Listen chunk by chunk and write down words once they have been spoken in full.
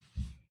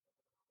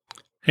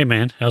Hey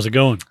man, how's it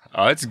going?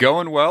 It's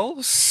going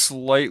well.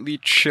 Slightly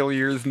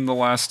chillier than the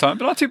last time,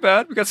 but not too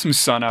bad. We got some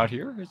sun out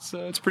here.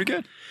 It's pretty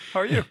good.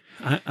 How are you?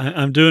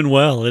 I'm doing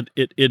well. It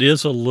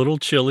is a little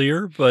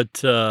chillier,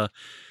 but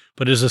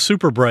it's a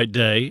super bright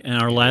day. And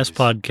our It last is.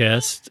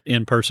 podcast,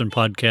 in person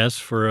podcast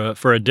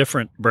for a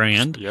different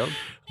brand, Yep.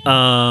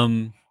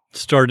 um,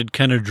 started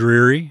kind of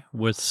dreary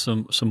with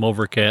some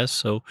overcast.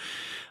 So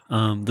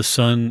the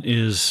sun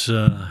is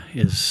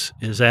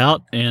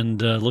out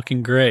and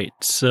looking great.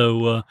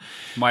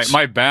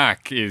 My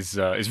back is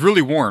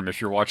really warm. If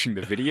you're watching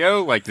the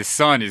video, like the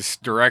sun is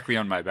directly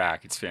on my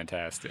back. It's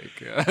fantastic.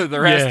 The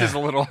rest is Yeah.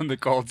 a little on the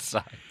cold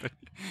side.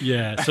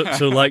 Yeah,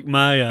 so like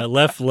my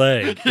left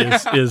leg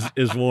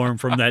is warm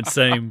from that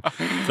same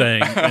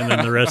thing, and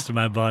then the rest of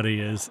my body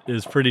is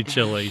pretty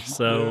chilly.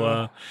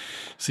 So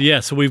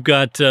we've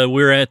got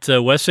we're at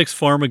West Six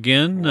Farm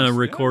again, Yeah.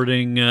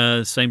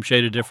 recording Same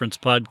Shade of Difference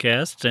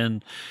podcast,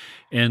 and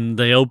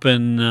they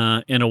open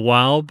in a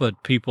while,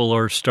 but people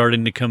are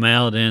starting to come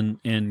out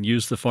and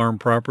use the farm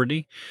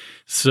property.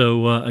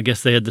 So I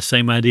guess they had the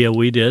same idea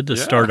we did to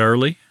start Yeah.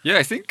 early. Yeah,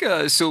 I think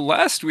so.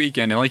 Last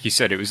weekend, and like you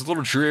said, it was a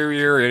little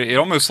drearier. It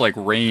almost like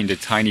rained a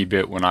tiny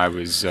bit when I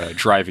was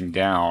driving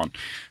down.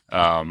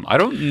 I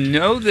don't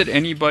know that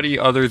anybody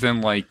other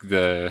than like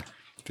the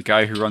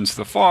guy who runs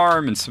the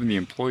farm and some of the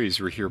employees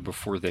were here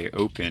before they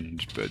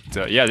opened.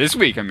 But yeah, this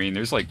week, I mean,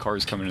 there's like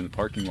cars coming in the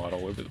parking lot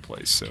all over the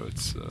place. So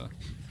it's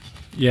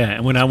Yeah,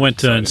 and when I went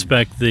to exciting.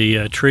 inspect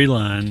the tree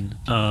line,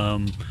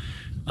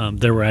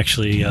 there were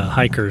actually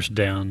hikers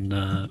down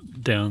the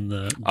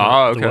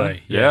Okay.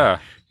 way. Yeah. Yeah.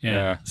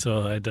 Yeah.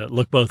 So I had to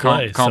look both ways.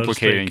 so to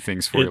Complicating speak.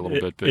 things for you a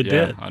little bit, but It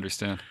yeah, did. I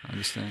understand. I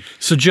understand.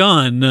 So,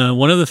 John,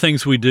 one of the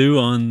things we do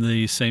on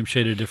the Same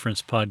Shade of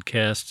Difference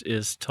podcast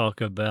is talk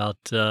about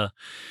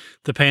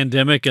the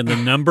pandemic and the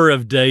number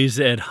of days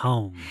at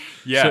home.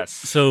 Yes.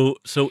 So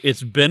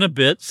it's been a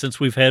bit since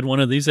we've had one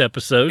of these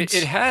episodes.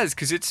 It has,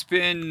 because it's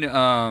been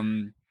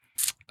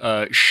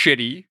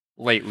shitty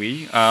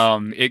lately.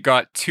 It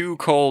got too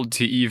cold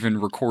to even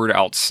record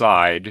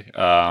outside.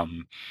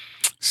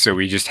 So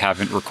we just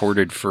haven't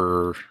recorded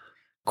for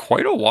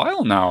quite a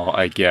while now,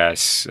 I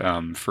guess,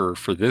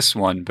 for this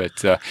one.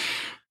 But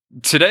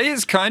today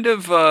is kind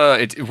of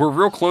we're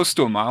real close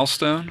to a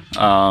milestone.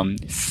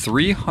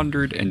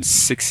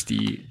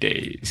 360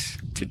 days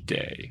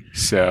today.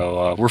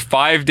 So we're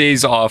 5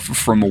 days off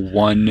from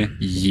 1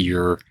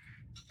 year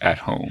at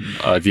home.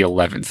 The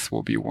 11th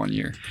will be 1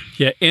 year.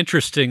 Yeah,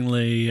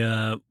 interestingly,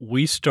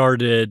 we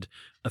started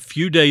a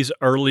few days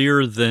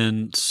earlier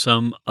than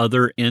some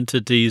other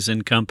entities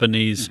and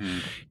companies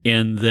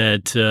in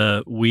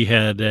that we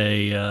had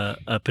a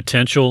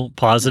potential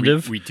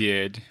positive. We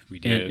did.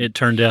 It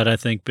turned out, I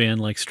think, being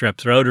like strep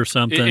throat or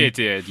something. It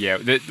did, yeah.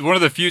 One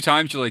of the few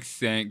times you're like,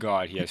 thank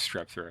God he has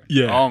strep throat.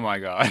 Yeah. Oh my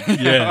God.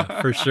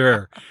 Yeah, for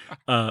sure.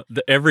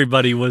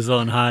 Everybody was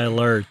on high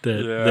alert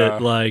that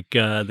like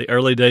the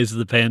early days of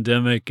the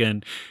pandemic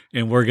and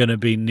we're going to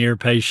be near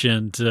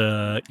patient,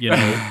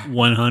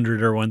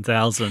 100 or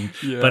 1,000,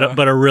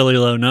 but a really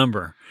low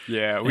number.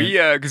 Yeah,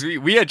 because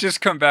we had just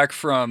come back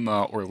from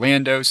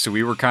Orlando, so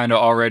we were kind of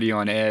already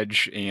on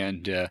edge,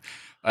 and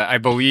I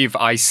believe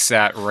I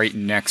sat right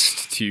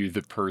next to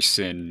the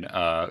person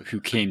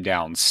who came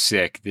down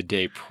sick the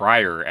day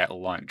prior at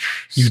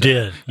lunch. You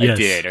did? Yes. I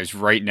did. I was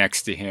right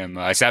next to him.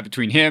 I sat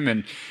between him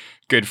and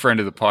good friend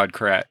of the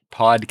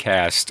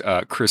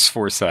podcast, Chris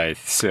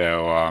Forsyth.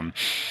 So.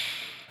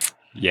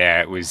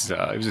 Yeah, it was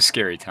a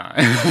scary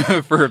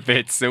time for a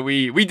bit. So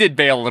we did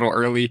bail a little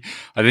early.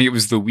 I think it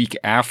was the week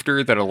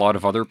after that a lot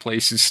of other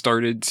places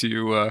started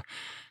to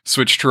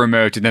switch to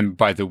remote, and then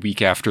by the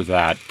week after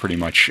that, pretty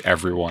much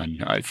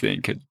everyone I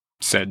think had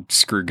said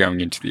screw going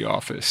into the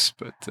office.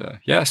 But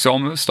yeah, so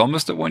almost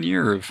at 1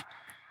 year of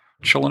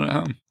chilling at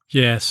home.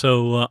 Yeah.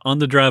 So on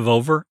the drive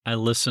over, I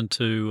listened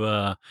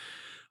to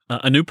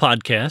a new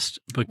podcast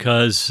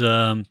because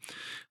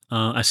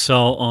I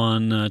saw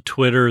on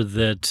Twitter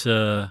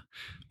that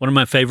one of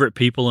my favorite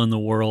people in the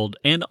world,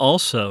 and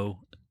also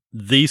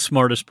the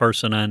smartest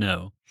person I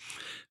know,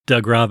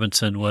 Doug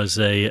Robinson, was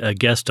a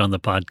guest on the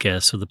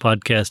podcast. So the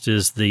podcast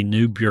is the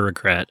New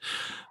Bureaucrat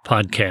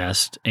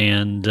podcast,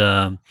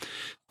 and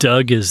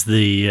Doug is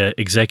the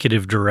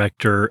executive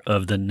director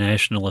of the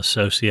National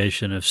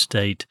Association of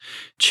State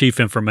Chief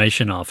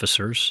Information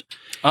Officers.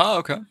 Oh,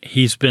 okay.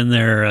 He's been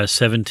there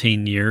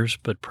 17 years,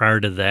 but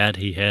prior to that,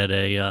 he had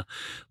a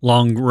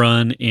long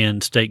run in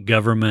state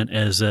government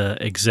as a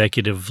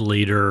executive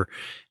leader.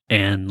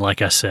 And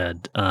like I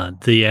said,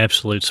 the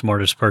absolute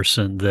smartest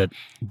person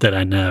that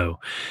I know.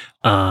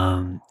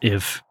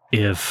 If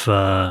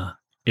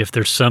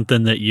there's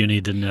something that you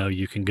need to know,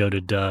 you can go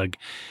to Doug.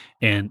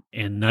 And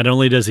not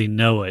only does he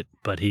know it,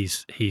 but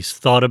he's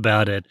thought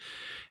about it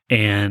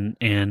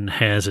and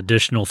has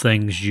additional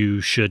things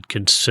you should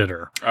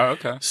consider. Oh,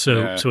 okay.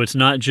 So Yeah. so it's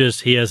not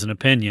just he has an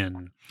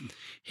opinion.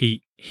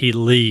 He he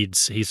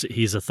leads.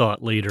 He's a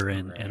thought leader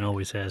and Right.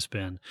 always has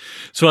been.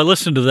 So I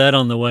listened to that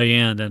on the way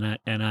in, and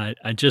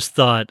I just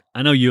thought,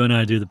 I know you and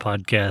I do the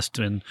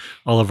podcast, and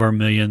all of our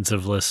millions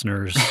of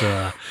listeners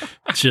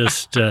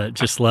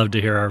just love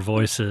to hear our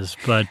voices.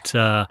 But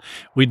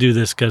we do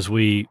this because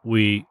we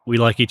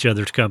like each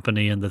other's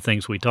company and the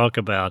things we talk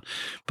about.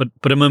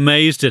 But I'm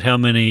amazed at how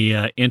many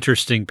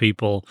interesting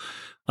people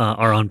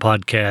are on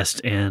podcast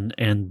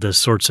and the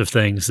sorts of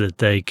things that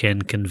they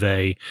can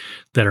convey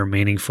that are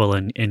meaningful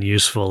and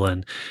useful.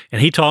 And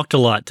he talked a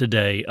lot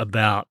today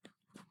about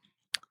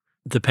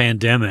the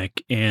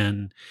pandemic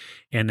and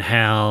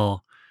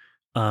how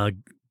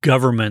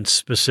governments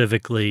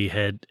specifically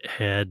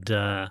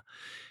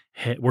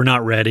were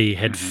not ready,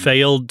 had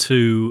failed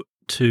to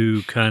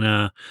kind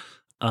of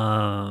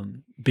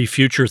be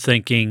future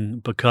thinking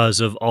because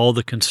of all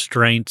the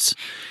constraints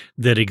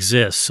that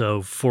exist.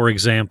 So, for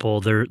example,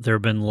 there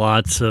have been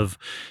lots of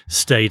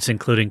states,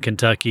 including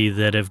Kentucky,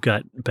 that have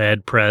got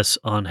bad press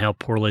on how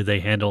poorly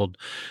they handled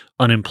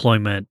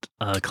unemployment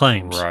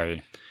claims.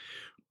 Right.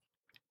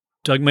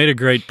 Doug made a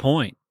great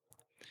point.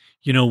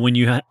 You know, when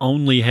you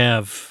only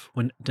have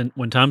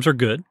when times are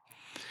good,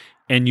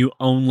 and you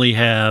only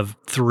have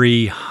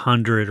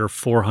 300 or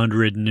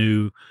 400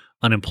 new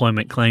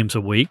unemployment claims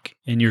a week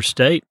in your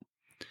state,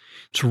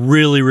 it's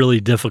really, really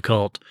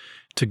difficult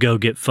to go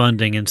get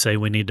funding and say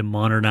we need to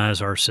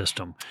modernize our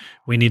system.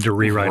 We need to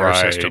rewrite our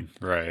system.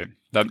 Right.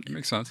 That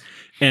makes sense.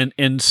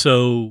 And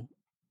so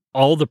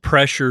all the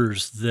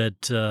pressures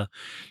that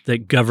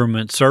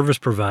government service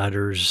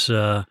providers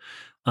are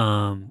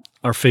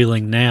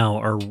feeling now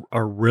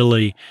are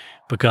really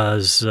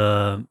because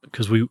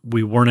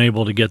we weren't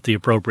able to get the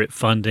appropriate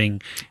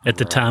funding at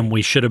the time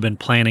we should have been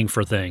planning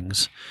for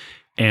things.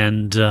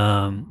 And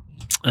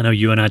I know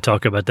you and I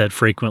talk about that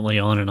frequently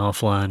on and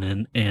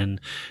offline, and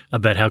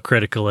about how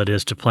critical it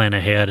is to plan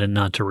ahead and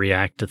not to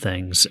react to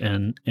things.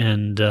 And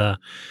I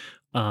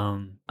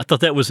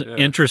thought that was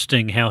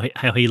interesting how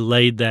he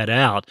laid that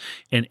out.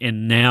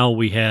 And now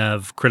we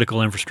have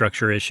critical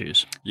infrastructure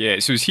issues. Yeah.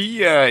 So is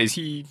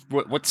he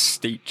what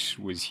state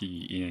was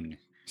he in?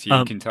 Is he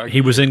in Kentucky?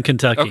 He was in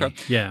Kentucky. Okay.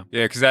 Yeah.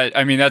 Yeah, because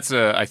that's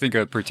I think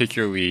a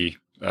particularly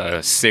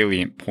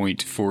salient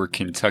point for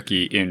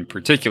Kentucky in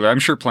particular. I'm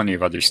sure plenty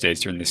of other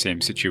states are in the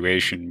same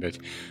situation, but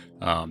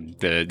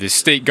the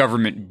state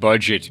government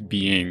budget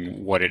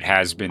being what it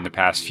has been the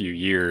past few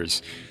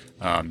years,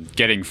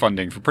 getting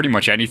funding for pretty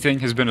much anything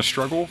has been a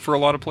struggle for a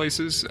lot of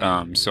places.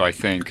 So I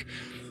think,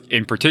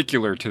 in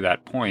particular to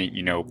that point,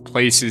 you know,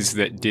 places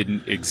that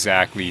didn't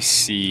exactly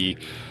see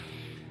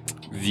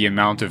the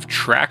amount of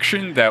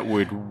traction that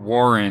would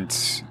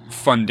warrant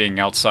funding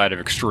outside of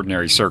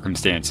extraordinary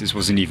circumstances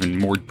was an even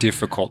more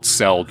difficult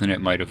sell than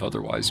it might have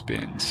otherwise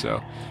been.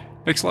 So,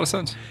 makes a lot of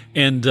sense.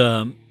 And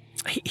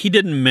he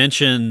didn't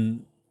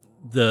mention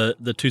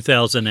the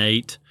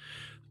 2008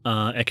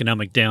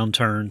 economic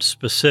downturn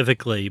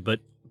specifically, but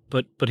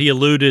he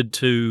alluded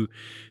to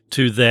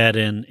that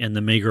in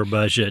the meager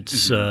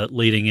budgets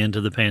leading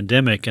into the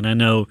pandemic. And I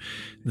know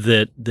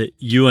that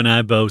you and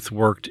I both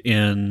worked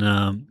in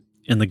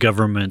the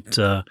government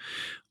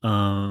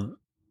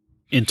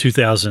in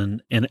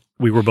 2000, and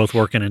we were both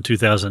working in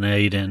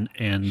 2008,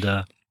 and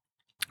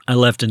I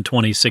left in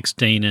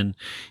 2016, and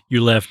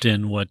you left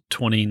in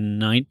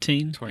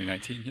 2019?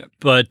 2019, yep.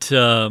 But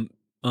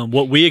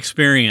what we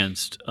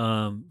experienced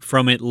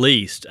from, at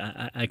least,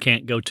 I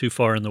can't go too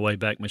far in the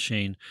Wayback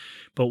Machine,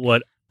 but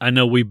what I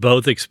know we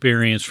both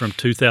experienced from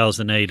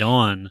 2008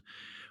 on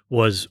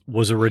was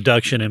a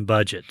reduction in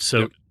budget.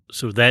 So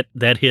so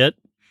that hit,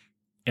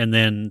 and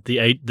then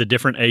the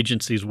different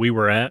agencies we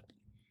were at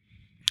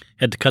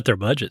had to cut their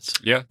budgets.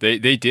 Yeah,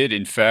 they did.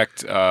 In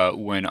fact,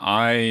 when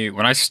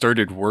I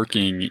started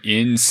working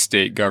in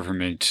state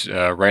government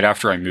right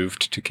after I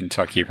moved to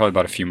Kentucky, probably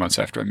about a few months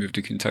after I moved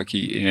to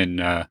Kentucky in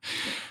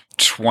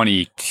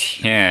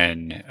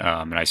 2010,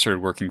 and I started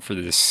working for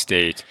the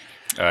state,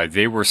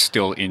 they were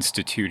still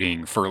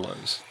instituting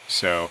furloughs.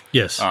 So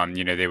yes,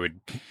 you know, they would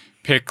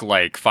pick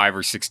like 5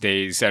 or 6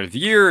 days out of the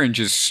year, and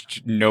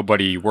just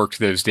nobody worked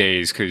those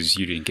days because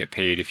you didn't get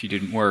paid if you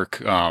didn't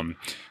work.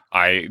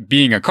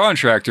 Being a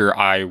contractor,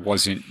 I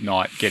wasn't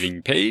not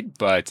getting paid,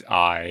 but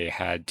I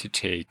had to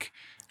take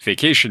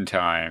vacation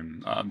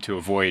time to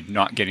avoid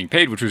not getting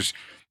paid, which was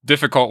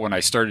difficult when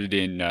I started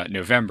in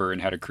November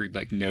and had accrued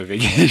like no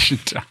vacation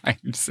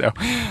time. So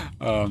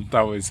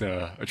that was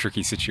a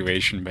tricky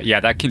situation. But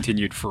yeah, that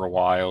continued for a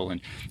while.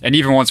 And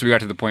even once we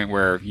got to the point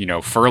where, you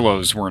know,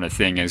 furloughs weren't a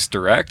thing as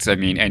direct, I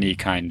mean, any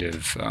kind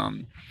of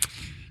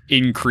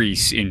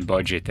increase in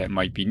budget that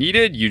might be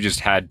needed, you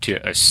just had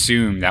to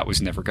assume that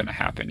was never going to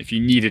happen. If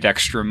you needed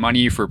extra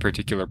money for a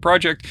particular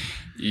project,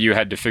 you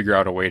had to figure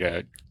out a way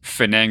to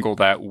finagle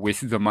that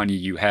with the money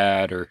you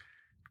had, or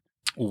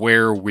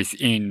where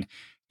within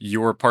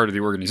your part of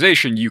the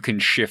organization you can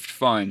shift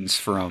funds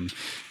from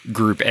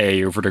group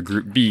A over to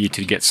group B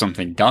to get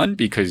something done,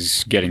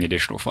 because getting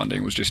additional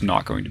funding was just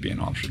not going to be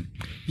an option.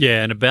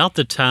 Yeah, and about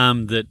the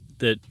time that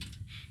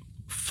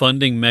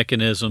funding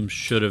mechanisms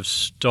should have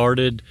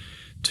started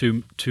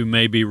to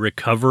maybe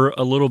recover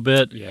a little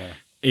bit Yeah.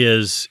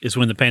 is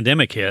when the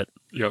pandemic hit,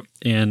 Yep.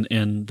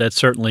 and that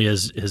certainly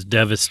has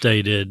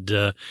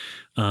devastated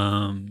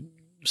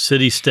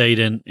city, state,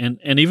 and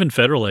even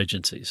federal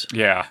agencies.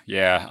 Yeah,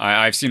 yeah.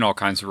 I've seen all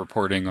kinds of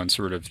reporting on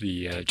sort of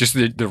the just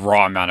the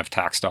raw amount of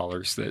tax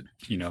dollars that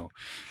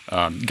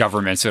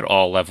governments at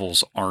all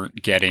levels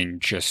aren't getting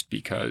just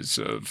because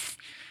of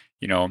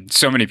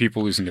so many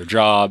people losing their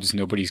jobs.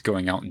 Nobody's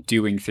going out and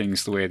doing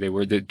things the way they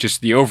were. That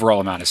just the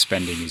overall amount of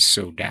spending is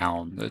so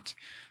down that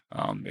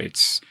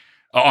it's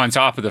on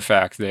top of the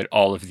fact that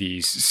all of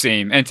these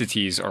same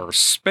entities are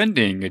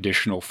spending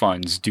additional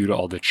funds due to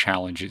all the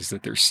challenges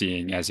that they're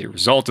seeing as a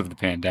result of the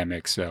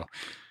pandemic. So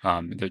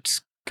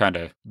that's kind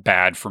of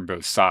bad from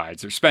both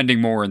sides. They're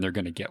spending more and they're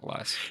going to get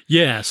less.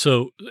 Yeah.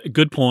 So a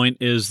good point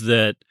is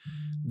that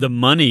the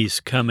money's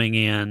coming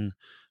in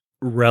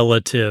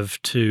relative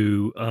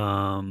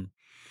to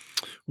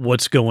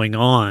what's going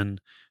on.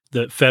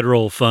 The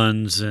federal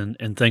funds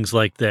and things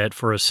like that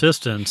for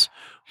assistance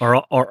are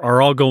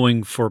all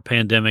going for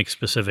pandemic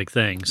specific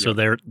things. So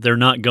they're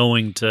not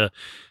going to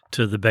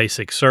the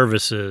basic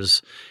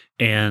services,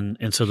 and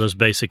so those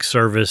basic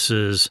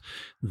services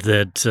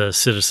that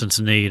citizens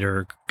need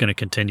are going to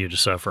continue to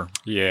suffer.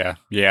 Yeah,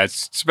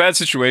 it's a bad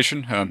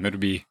situation. It'll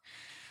be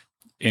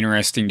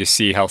interesting to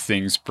see how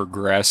things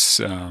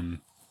progress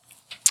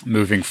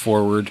moving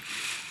forward.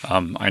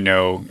 I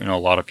know a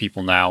lot of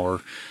people now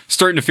are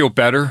starting to feel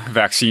better.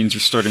 Vaccines are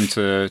starting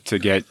to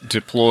get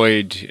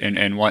deployed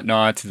and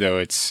whatnot, though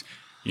it's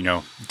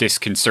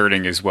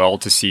disconcerting as well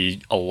to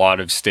see a lot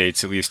of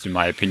states, at least in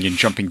my opinion,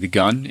 jumping the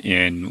gun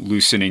in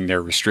loosening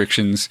their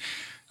restrictions.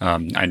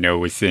 I know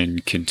within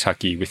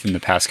Kentucky, within the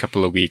past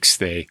couple of weeks,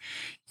 they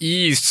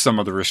eased some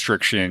of the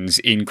restrictions,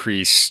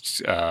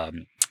 increased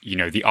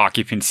the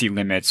occupancy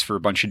limits for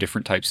a bunch of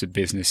different types of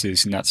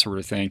businesses and that sort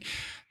of thing.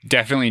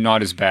 Definitely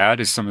not as bad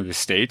as some of the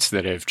states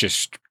that have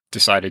just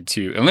decided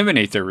to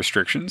eliminate their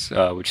restrictions,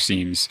 which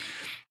seems,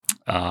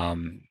 how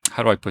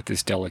do I put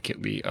this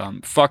delicately?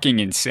 Fucking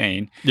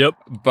insane. Yep.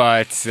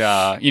 But,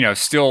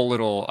 still a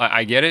little,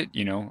 I get it.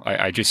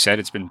 I just said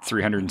it's been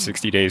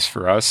 360 days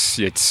for us.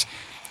 It's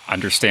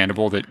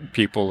understandable that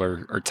people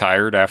are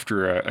tired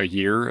after a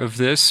year of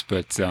this,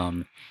 but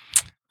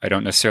I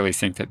don't necessarily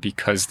think that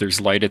because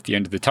there's light at the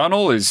end of the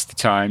tunnel is the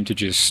time to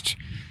just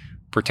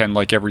pretend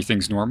like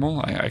everything's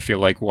normal. I feel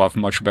like we'll have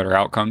much better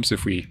outcomes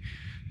if we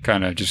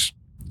kind of just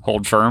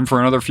hold firm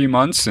for another few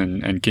months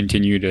and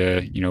continue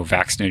to,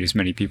 vaccinate as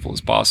many people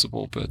as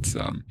possible. But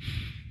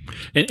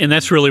and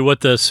that's really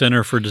what the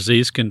Center for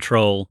Disease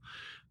Control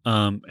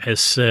has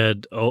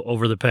said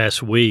over the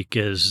past week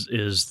is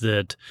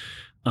that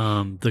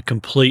the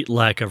complete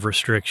lack of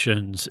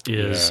restrictions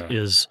is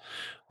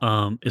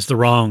the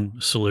wrong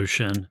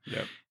solution.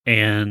 Yep.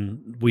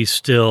 And we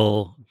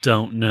still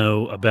don't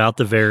know about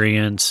the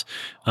variants.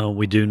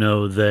 We do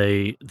know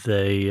they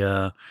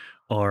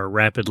are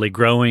rapidly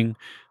growing.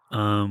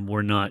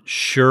 We're not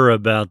sure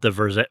about the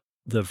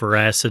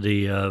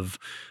veracity of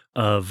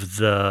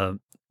the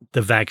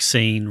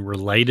vaccine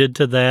related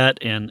to that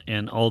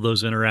and all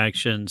those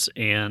interactions.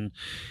 And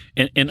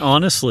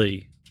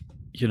honestly,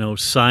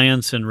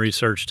 science and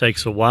research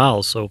takes a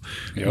while. So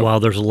while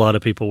there's a lot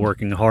of people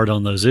working hard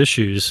on those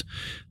issues,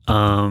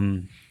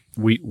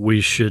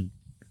 we should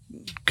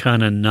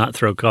kind of not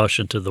throw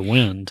caution to the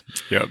wind.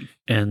 Yep.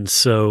 And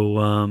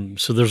so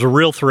there's a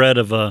real threat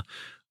of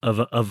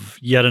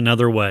yet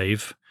another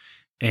wave,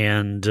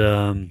 and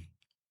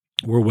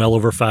we're well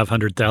over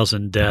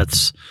 500,000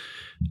 deaths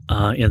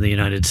in the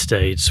United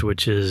States,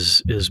 which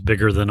is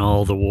bigger than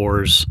all the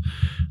wars,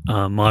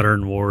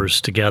 modern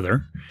wars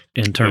together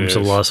in terms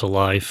of loss of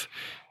life.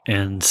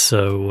 And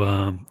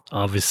so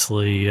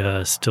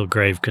obviously still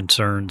grave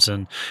concerns.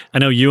 And I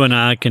know you and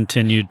I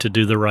continue to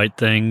do the right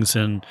things,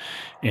 and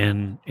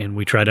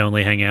we try to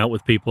only hang out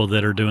with people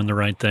that are doing the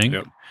right thing.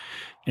 Yep.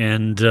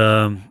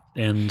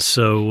 And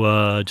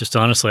so just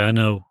honestly, I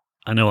know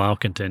I'll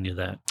continue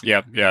that.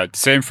 Yeah.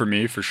 Same for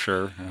me, for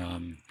sure.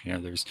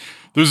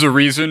 There's a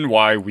reason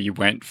why we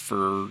went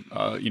for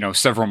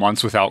several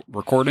months without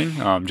recording,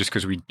 just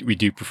because we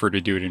do prefer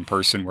to do it in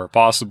person where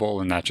possible,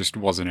 and that just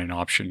wasn't an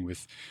option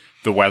with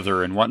the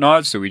weather and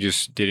whatnot. So we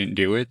just didn't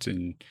do it.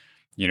 And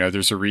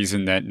there's a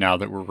reason that now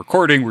that we're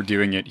recording, we're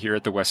doing it here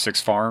at the West 6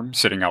 Farm,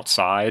 sitting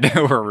outside,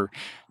 where we're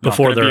not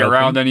going to be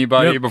around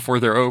anybody before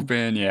they're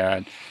open.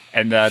 Yeah.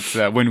 And that's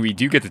when we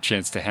do get the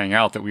chance to hang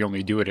out, that we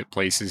only do it at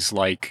places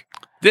like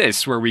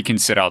this, where we can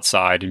sit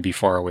outside and be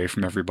far away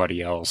from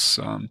everybody else.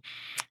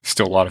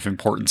 Still a lot of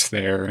importance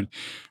there. And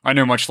I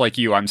know, much like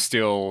you, I'm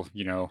still,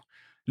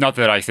 not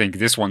that I think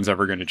this one's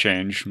ever going to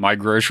change. My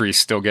groceries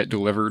still get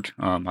delivered.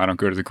 I don't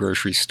go to the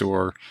grocery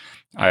store.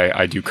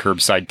 I do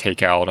curbside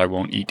takeout. I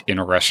won't eat in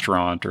a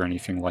restaurant or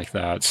anything like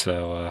that.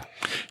 So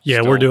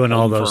we're doing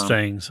all those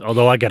things.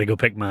 Although I got to go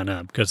pick mine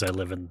up because I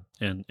live in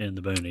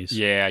the boonies.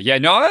 Yeah.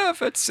 No,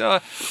 if it's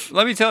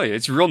let me tell you,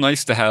 it's real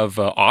nice to have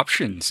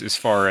options as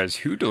far as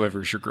who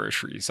delivers your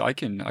groceries. I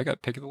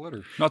got pick of the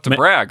litter. Not to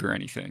brag or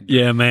anything.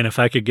 Yeah, man. If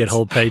I could get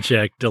whole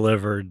paycheck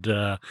delivered,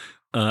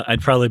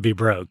 I'd probably be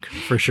broke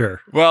for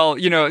sure. Well,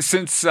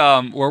 since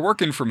we're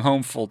working from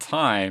home full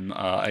time,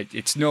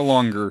 it's no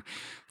longer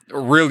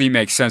really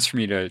makes sense for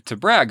me to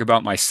brag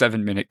about my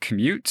 7-minute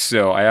commute.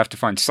 So I have to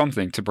find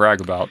something to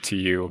brag about to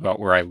you about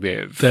where I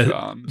live.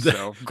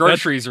 So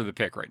groceries are the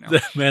pick right now.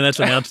 Man, that's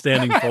an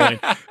outstanding point.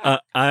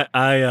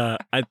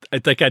 I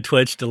think I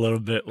twitched a little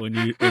bit when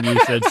you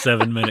said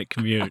 7-minute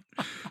commute.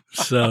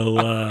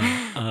 So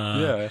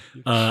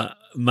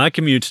my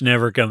commute's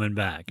never coming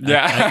back.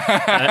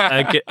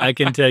 Yeah, I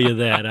can tell you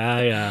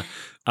that.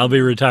 I'll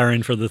be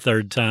retiring for the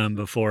third time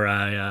before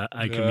I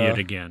commute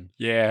again.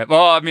 Yeah.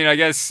 Well, I mean, I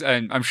guess,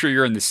 and I'm sure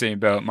you're in the same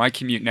boat. My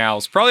commute now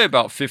is probably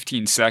about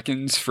 15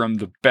 seconds from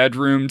the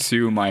bedroom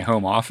to my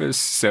home office,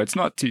 so it's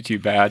not too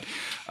bad.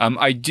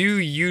 I do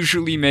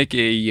usually make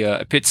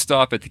a pit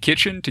stop at the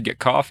kitchen to get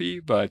coffee,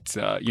 but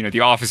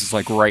the office is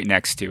like right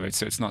next to it,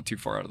 so it's not too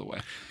far out of the way.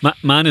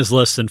 Mine is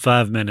less than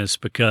 5 minutes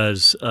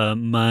because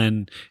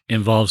mine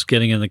involves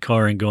getting in the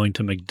car and going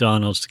to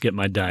McDonald's to get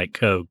my Diet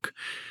Coke.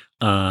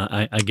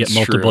 I get It's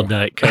multiple true.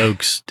 Diet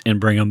Cokes and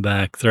bring them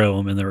back, throw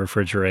them in the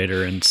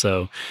refrigerator, and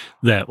so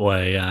that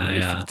way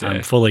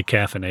I'm fully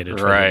caffeinated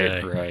for the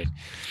day. Right.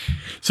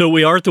 So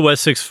we are at the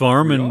West Six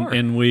Farm, We and are.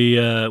 and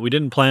we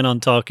didn't plan on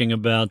talking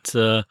about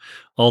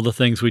all the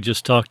things we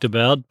just talked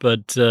about,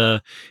 but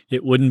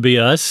it wouldn't be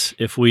us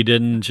if we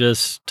didn't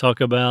just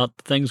talk about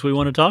the things we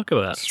want to talk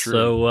about. It's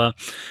true.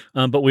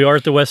 So, but we are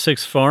at the West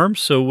Six Farm,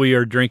 so we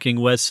are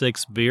drinking West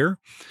Six beer,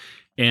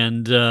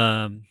 and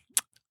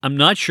I'm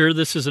not sure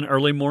this is an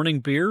early morning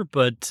beer,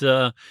 but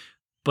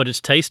it's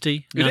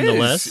tasty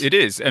nonetheless. It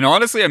is. And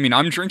honestly, I mean,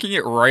 I'm drinking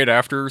it right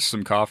after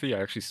some coffee. I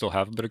actually still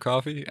have a bit of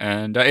coffee,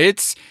 and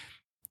it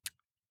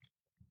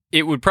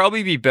would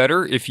probably be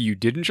better if you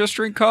didn't just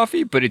drink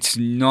coffee, but it's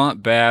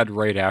not bad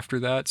right after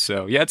that.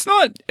 So yeah, it's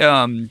not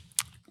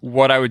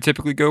what I would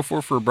typically go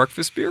for a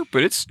breakfast beer,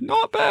 but it's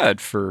not bad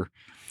for.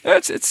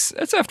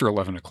 It's after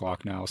 11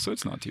 o'clock now, so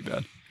it's not too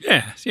bad.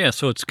 Yeah.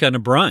 So it's kind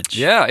of brunch.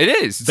 Yeah, it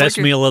is. It's Best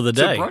like meal of the It's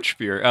day. a brunch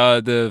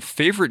beer. The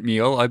favorite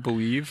meal, I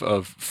believe,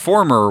 of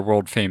former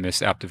world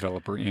famous app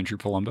developer Andrew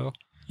Palumbo.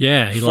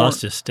 Yeah, he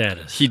lost his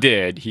status. He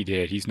did.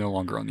 He's no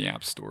longer on the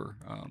App Store.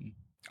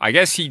 I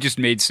guess he just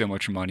made so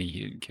much money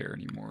he didn't care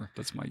anymore.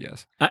 That's my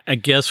guess. I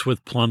guess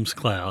with Plum's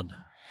Cloud.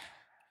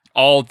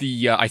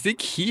 I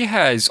think he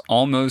has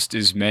almost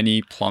as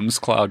many Plums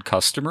Cloud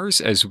customers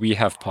as we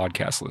have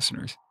podcast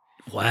listeners.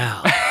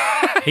 Wow.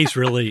 He's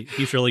really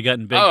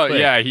gotten big. Oh quick.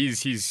 yeah,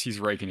 he's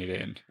raking it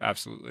in.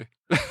 Absolutely.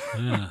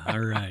 Yeah, all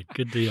right,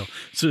 good deal.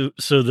 So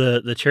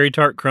the cherry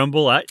tart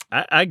crumble, I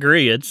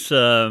agree. It's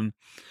really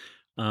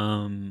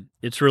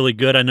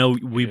good. I know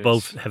we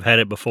both have had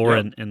it before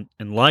and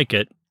like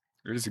it.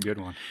 It is a good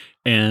one.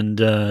 And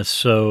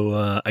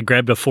so I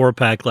grabbed a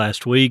 4-pack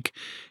last week,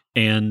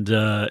 and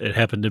it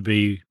happened to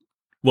be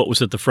what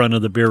was at the front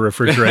of the beer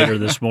refrigerator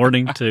this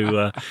morning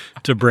to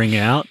bring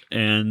out.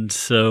 And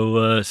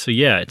so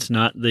yeah, it's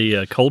not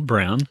the cold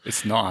brown.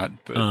 It's not.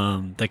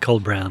 But the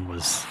cold brown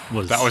was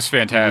that was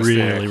fantastic.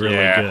 really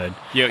good.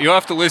 Yeah, you'll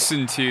have to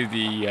listen to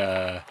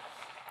the.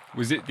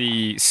 Was it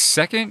the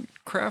second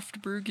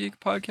Craft Brew Geek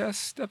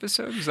podcast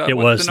episode? Is that It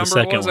what was the the number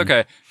second was? one.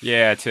 Okay,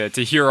 yeah, to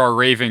hear our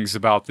ravings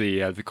about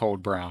the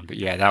cold brown, but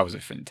yeah, that was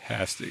a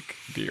fantastic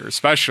beer,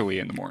 especially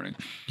in the morning.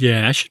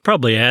 Yeah, I should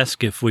probably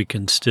ask if we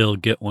can still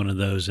get one of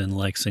those in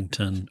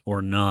Lexington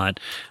or not.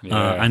 Yeah.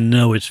 I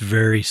know it's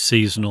very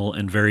seasonal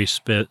and very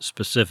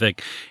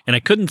specific, and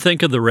I couldn't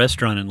think of the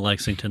restaurant in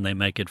Lexington they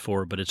make it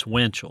for, but it's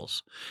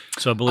Winchell's.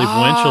 So I believe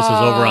Winchell's is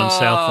over on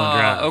Southland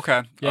Drive.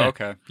 Okay. Yeah.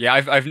 Okay. Yeah,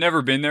 I've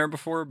never been there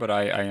before, but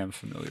I am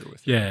familiar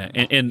with it. Yeah,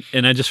 and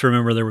I just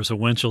remember there was a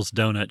Winchell's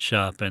donut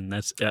shop, and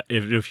that's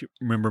if you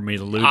remember me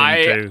alluding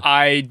to.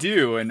 I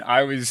do, and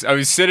I was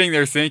sitting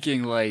there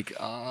thinking like,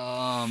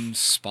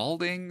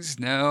 Spalding's?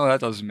 No,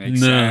 that doesn't make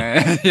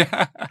sense.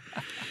 Yeah.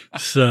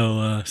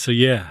 So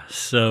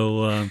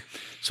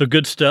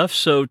good stuff.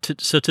 So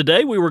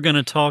today we were going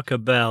to talk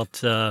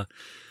about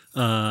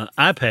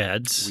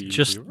iPads,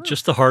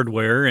 just the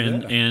hardware,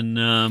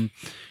 and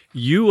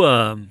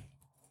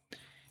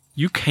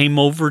you came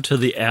over to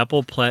the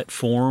Apple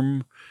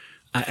platform,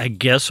 I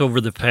guess, over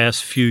the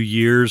past few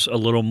years, a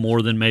little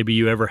more than maybe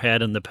you ever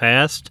had in the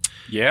past.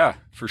 Yeah,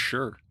 for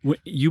sure.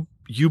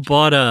 You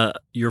bought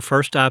your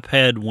first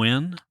iPad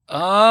when?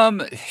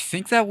 I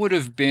think that would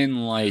have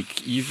been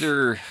like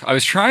I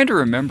was trying to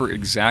remember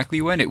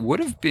exactly when.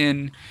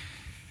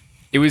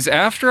 It was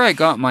after I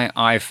got my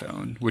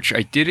iPhone, which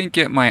I didn't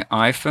get my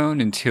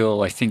iPhone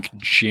until I think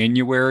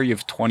January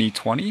of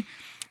 2020.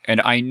 And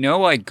I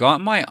know I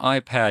got my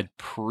iPad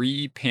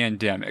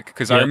pre-pandemic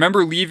because I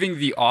remember leaving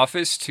the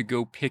office to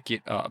go pick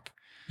it up.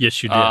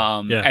 Yes, you did.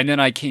 And then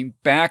I came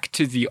back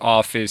to the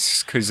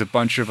office because a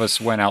bunch of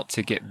us went out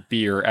to get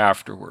beer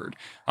afterward.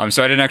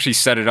 So I didn't actually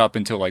set it up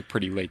until like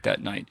pretty late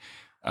that night.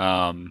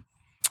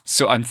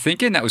 So I'm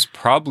thinking that was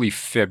probably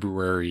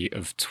February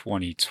of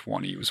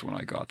 2020 was when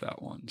I got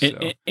that one.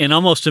 So. And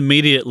almost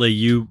immediately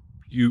you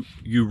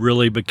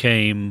really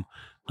became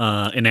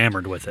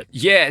enamored with it.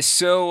 Yeah,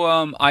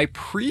 so I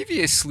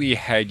previously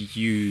had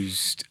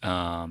used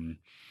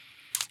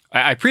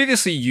I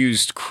previously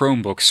used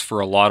Chromebooks for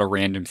a lot of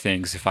random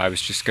things. If I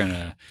was just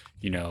gonna,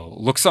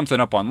 look something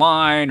up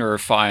online, or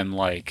if I'm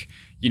like,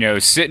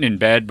 sitting in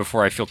bed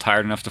before I feel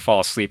tired enough to fall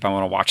asleep, I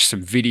want to watch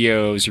some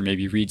videos or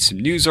maybe read some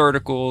news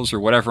articles or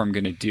whatever I'm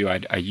gonna do.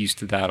 I used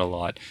that a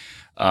lot.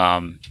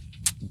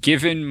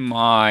 Given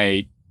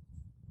my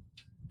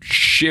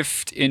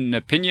shift in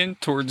opinion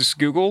towards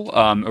Google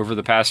over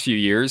the past few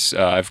years,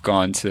 I'm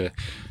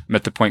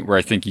at the point where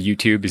I think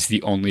YouTube is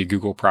the only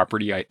Google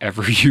property I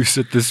ever use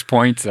at this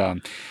point.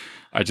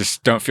 I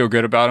just don't feel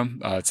good about them.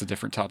 It's a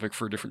different topic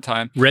for a different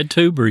time.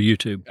 RedTube or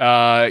YouTube?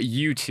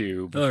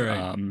 YouTube. All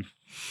right.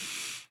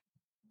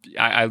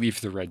 I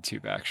leave the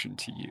RedTube action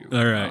to you.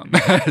 All right.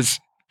 As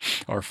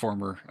our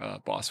former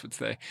boss would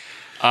say.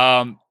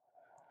 And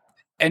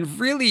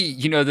really,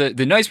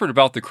 the nice part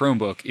about the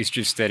Chromebook is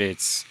just that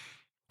it's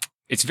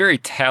very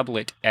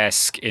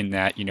tablet-esque in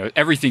that,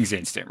 everything's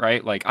instant,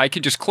 right? Like I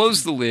could just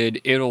close the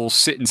lid, it'll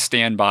sit and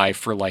stand by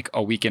for like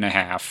a week and a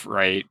half,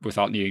 right?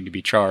 Without needing to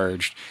be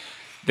charged.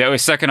 The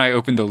second I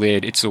open the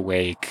lid, it's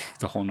awake,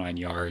 the whole 9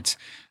 yards.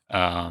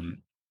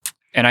 And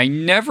I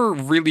never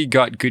really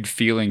got good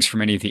feelings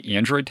from any of the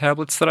Android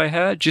tablets that I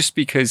had, just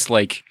because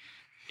like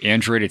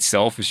Android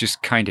itself is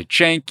just kind of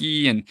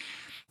janky, and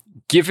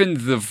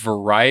given the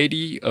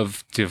variety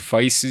of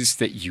devices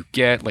that you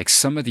get, like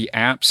some of the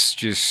apps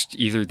just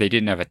either they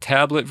didn't have a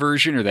tablet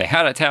version or they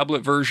had a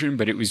tablet version,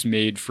 but it was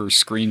made for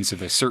screens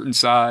of a certain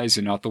size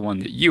and not the one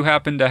that you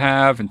happen to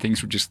have. And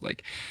things would just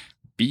like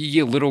be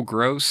a little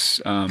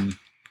gross.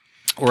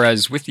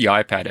 Whereas with the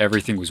iPad,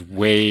 everything was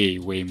way,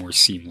 way more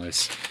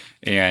seamless.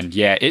 And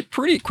yeah, it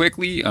pretty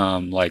quickly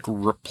like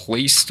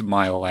replaced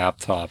my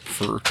laptop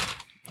for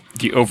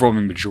the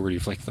overwhelming majority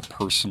of like the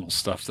personal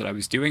stuff that I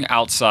was doing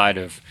outside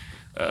of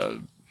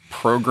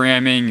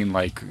programming and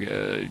like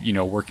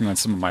working on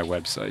some of my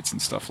websites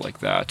and stuff like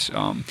that.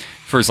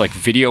 First, like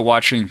video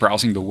watching,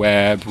 browsing the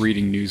web,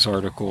 reading news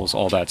articles,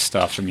 all that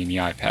stuff. I mean, the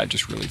iPad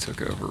just really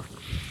took over.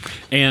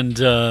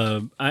 And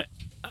I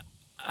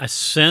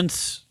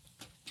sense,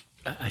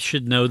 I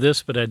should know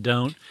this, but I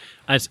don't.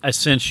 I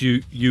sense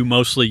you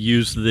mostly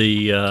use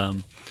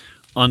the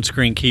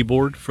on-screen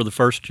keyboard for the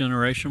first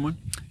generation one.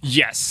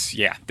 Yes,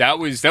 yeah, that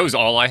was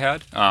all I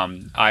had.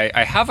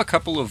 I have a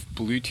couple of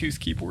Bluetooth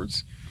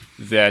keyboards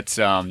that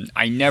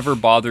I never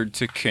bothered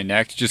to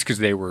connect just because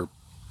they were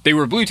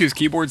Bluetooth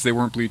keyboards. They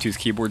weren't Bluetooth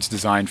keyboards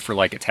designed for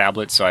like a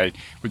tablet, so I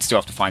would still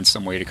have to find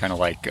some way to kind of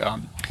like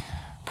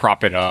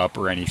prop it up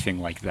or anything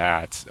like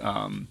that.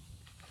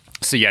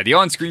 So yeah, the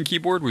on-screen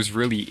keyboard was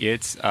really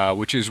it,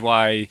 which is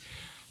why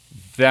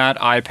that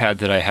iPad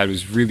that I had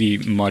was really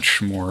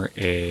much more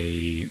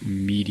a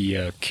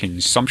media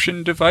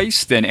consumption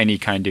device than any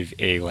kind of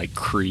a like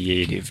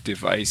creative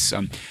device.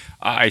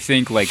 I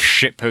think like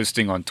shit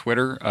posting on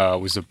Twitter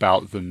was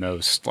about the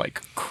most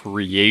like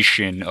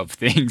creation of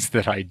things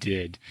that I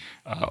did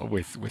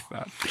with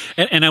that.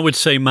 And I would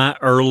say my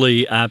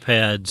early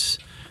iPads,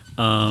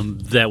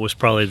 that was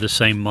probably the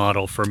same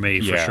model for me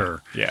for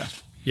sure.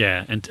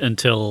 Yeah, and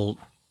until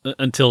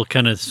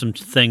kind of some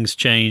things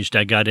changed,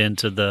 I got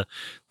into the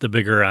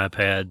bigger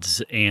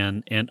iPads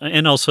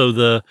and also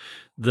the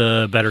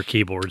better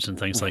keyboards and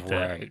things like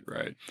that.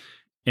 Right.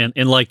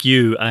 And like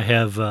you, I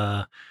have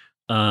a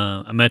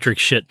metric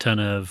shit ton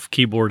of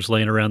keyboards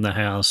laying around the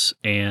house,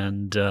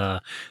 and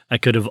I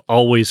could have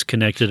always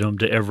connected them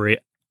to every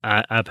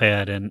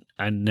iPad, and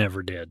I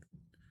never did.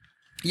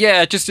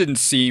 Yeah, it just didn't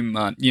seem,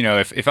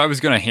 if I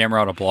was going to hammer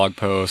out a blog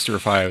post, or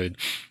if I would,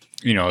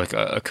 like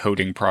a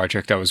coding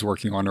project I was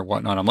working on or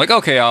whatnot, I'm like,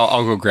 okay,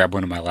 I'll go grab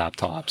one of my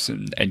laptops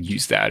and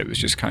use that. It was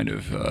just kind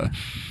of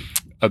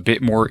a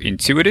bit more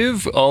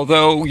intuitive,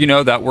 although,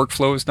 that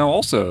workflow is now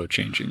also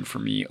changing for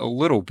me a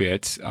little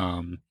bit.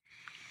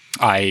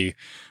 I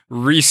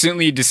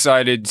recently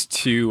decided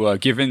to,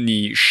 given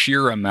the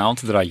sheer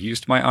amount that I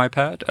used my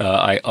iPad,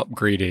 I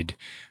upgraded.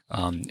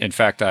 In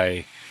fact,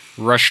 I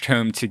rushed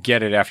home to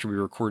get it after we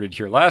recorded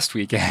here last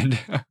weekend,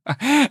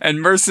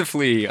 and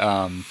mercifully,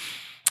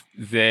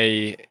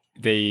 they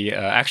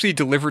actually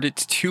delivered it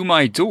to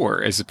my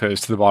door as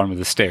opposed to the bottom of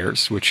the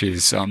stairs, which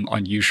is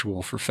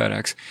unusual for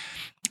FedEx.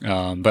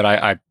 But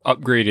I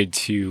upgraded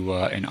to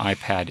an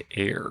iPad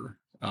Air.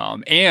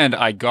 And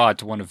I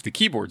got one of the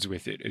keyboards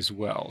with it as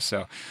well.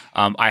 So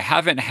I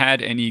haven't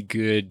had any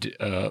good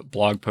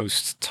blog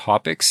post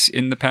topics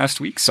in the past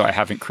week, so I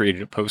haven't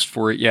created a post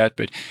for it yet.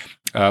 But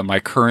my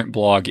current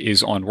blog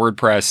is on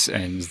WordPress,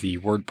 and the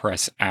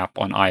WordPress app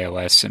on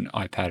iOS and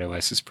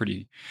iPadOS is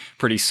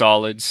pretty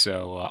solid.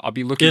 So I'll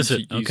be looking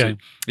to use it.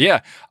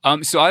 Yeah.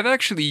 So I've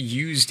actually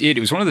used it.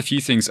 It was one of the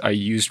few things I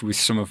used with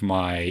some of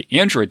my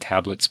Android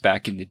tablets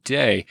back in the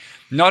day.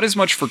 Not as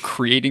much for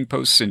creating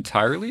posts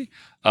entirely.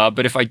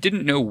 But if I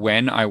didn't know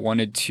when I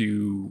wanted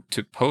to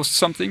post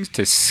something,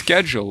 to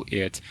schedule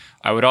it,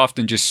 I would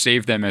often just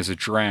save them as a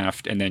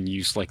draft and then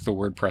use like the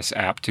WordPress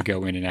app to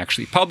go in and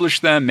actually publish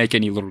them, make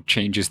any little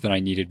changes that I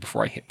needed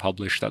before I hit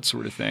publish, that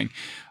sort of thing.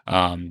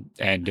 And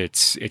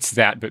it's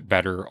that but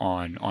better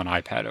on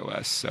iPad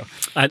OS. So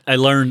I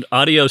learned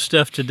audio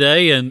stuff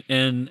today,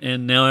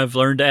 and now I've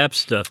learned app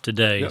stuff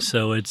today. Yep.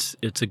 So it's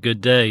a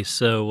good day.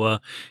 So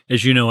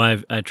as you know,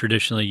 I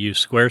traditionally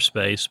use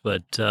Squarespace,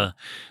 but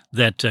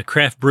that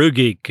Craft Brew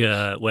Geek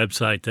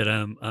website that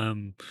I'm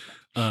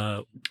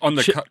on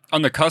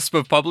the cusp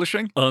of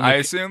publishing, I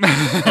assume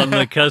on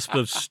the cusp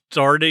of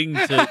starting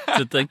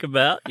to think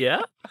about,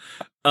 yeah.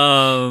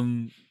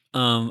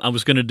 I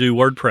was going to do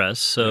WordPress,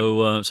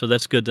 so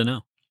that's good to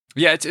know.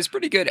 Yeah, it's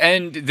pretty good,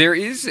 and there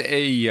is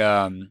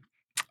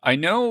I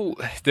know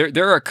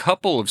there are a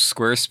couple of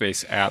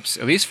Squarespace apps,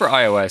 at least for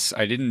iOS.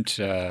 I didn't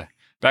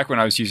back when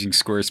I was using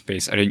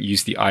Squarespace, I didn't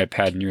use the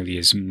iPad nearly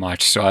as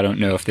much, so I don't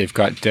know if they've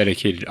got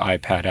dedicated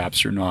iPad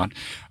apps or not.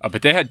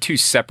 But they had two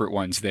separate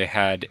ones. They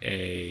had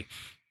a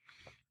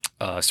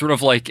sort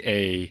of like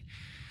a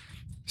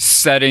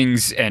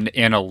settings and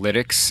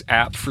analytics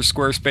app for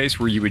Squarespace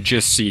where you would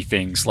just see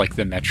things like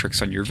the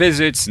metrics on your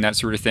visits and that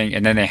sort of thing.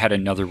 And then they had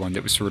another one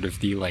that was sort of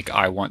the like,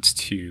 I want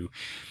to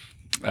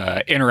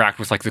interact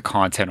with like the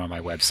content on my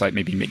website,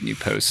 maybe make new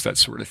posts, that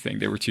sort of thing.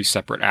 They were two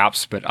separate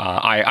apps, but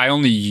I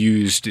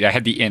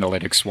had the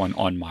analytics one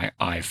on my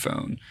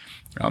iPhone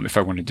if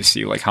I wanted to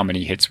see like how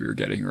many hits we were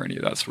getting or any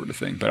of that sort of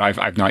thing. But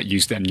I've not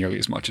used them nearly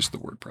as much as the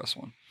WordPress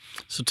one.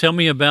 So tell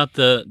me about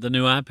the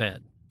new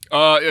iPad.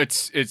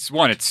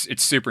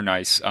 It's super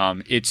nice.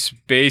 It's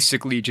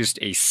basically just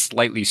a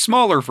slightly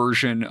smaller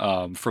version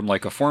from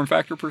like a form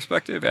factor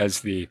perspective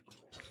as the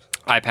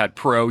iPad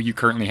Pro you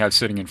currently have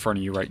sitting in front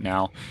of you right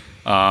now.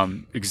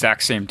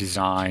 Exact same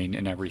design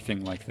and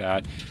everything like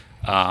that.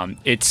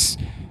 It's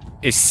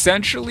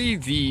essentially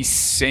the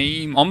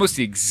same, almost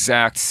the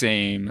exact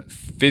same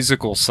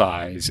physical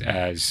size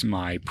as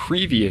my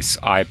previous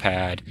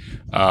iPad,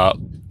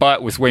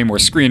 but with way more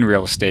screen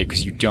real estate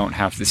because you don't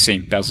have the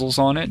same bezels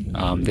on it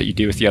that you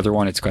do with the other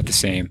one. It's got the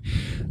same,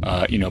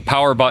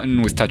 power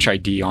button with Touch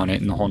ID on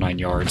it and the whole 9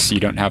 yards. So you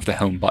don't have the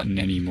home button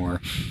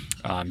anymore.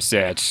 So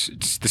yeah,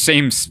 it's the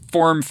same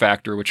form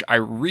factor, which I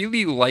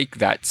really like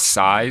that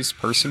size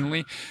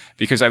personally,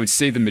 because I would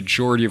say the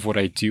majority of what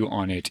I do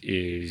on it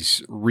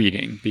is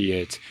reading, be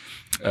it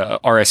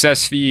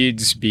RSS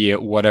feeds, be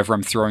it whatever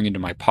I'm throwing into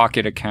my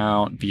Pocket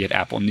account, be it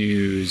Apple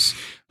News,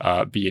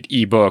 be it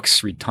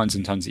ebooks, read tons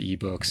and tons of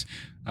ebooks.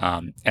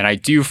 And I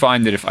do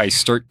find that if I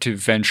start to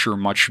venture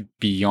much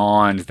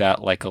beyond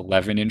that like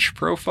 11-inch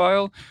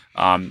profile,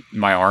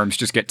 my arms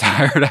just get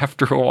tired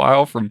after a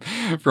while from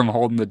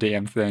holding the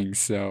damn thing.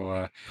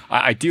 So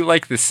I do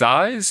like the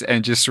size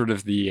and just sort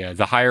of the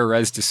higher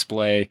res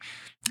display,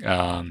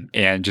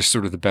 and just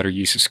sort of the better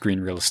use of screen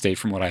real estate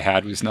from what I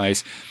had was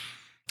nice.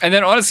 And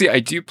then honestly,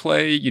 I do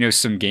play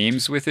some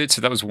games with it.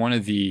 So that was one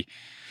of the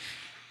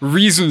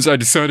reasons I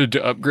decided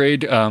to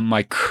upgrade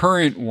my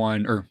current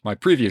one or my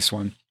previous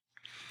one,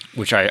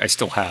 which I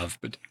still have,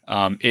 but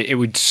it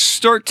would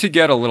start to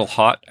get a little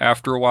hot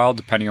after a while,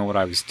 depending on what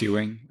I was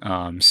doing.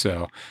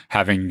 So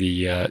having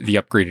the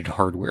upgraded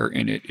hardware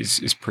in it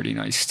is pretty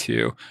nice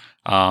too.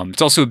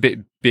 It's also a bit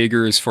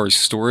bigger as far as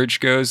storage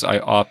goes. I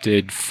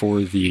opted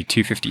for the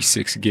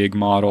 256 gig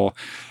model.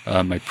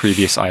 My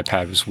previous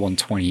iPad was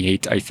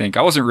 128, I think.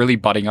 I wasn't really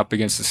butting up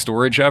against the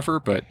storage ever,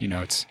 but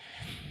it's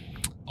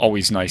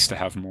always nice to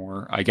have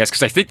more, I guess,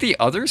 because I think the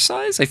other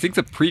size, I think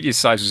the previous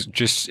size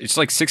was it's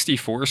like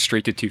 64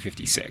 straight to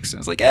 256. And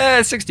I was like,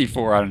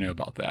 64, I don't know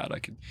about that.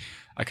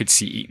 I could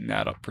see eating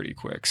that up pretty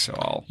quick. So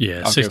I'll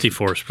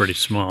 64 is pretty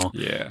small.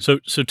 Yeah. So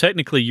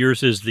technically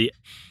yours is the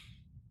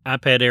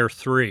iPad Air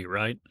 3,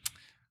 right?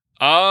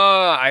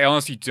 I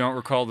honestly don't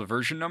recall the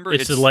version number.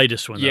 It's the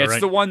latest one, though, yeah, right?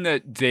 It's the one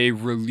that they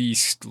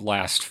released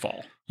last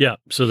fall. Yeah,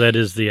 so that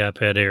is the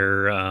iPad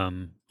Air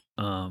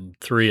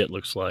 3, it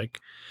looks like.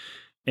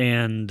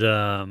 And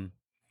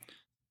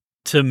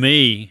to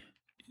me,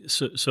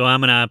 so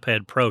I'm an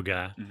iPad Pro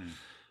guy,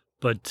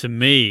 but to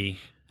me,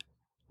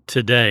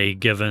 today,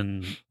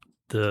 given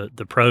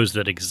the pros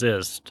that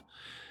exist,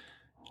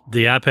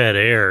 the iPad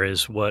Air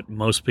is what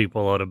most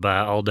people ought to buy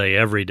all day,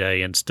 every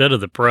day, instead of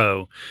the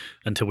Pro,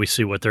 until we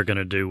see what they're going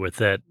to do with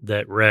that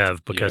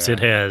Rev, because it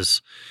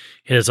has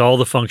all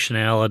the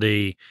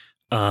functionality.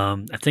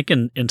 I think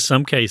in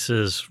some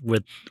cases,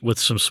 with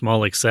some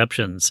small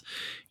exceptions,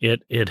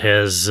 it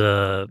has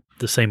the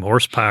same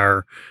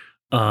horsepower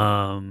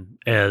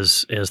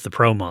as the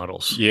Pro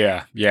models.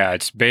 Yeah,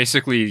 it's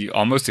basically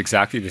almost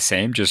exactly the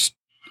same, just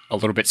a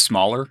little bit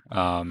smaller.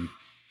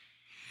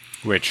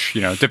 Which,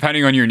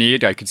 depending on your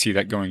need, I could see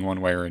that going one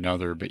way or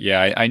another. But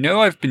yeah, I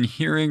know I've been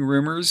hearing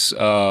rumors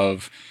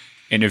of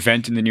an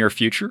event in the near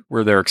future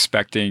where they're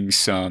expecting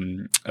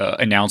some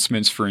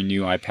announcements for a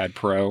new iPad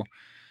Pro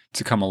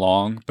to come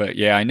along. But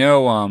yeah, I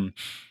know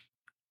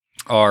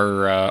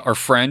our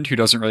friend who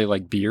doesn't really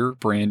like beer,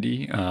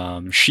 Brandy,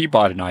 she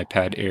bought an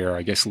iPad Air,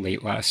 I guess,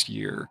 late last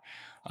year,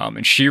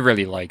 and she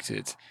really liked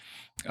it.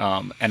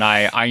 And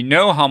I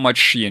know how much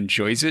she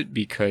enjoys it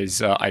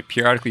because I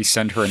periodically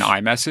send her an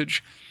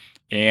iMessage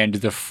and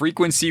the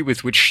frequency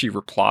with which she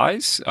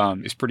replies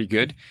is pretty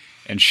good.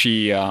 And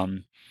she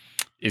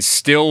is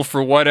still,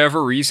 for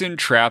whatever reason,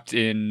 trapped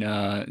in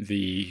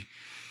the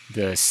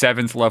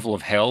 7th level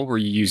of hell where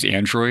you use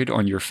Android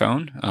on your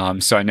phone.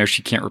 So I know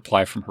she can't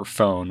reply from her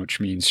phone, which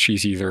means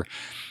she's either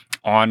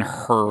on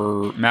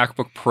her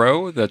MacBook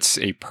Pro, that's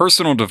a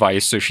personal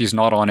device, so she's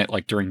not on it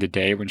like during the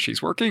day when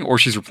she's working, or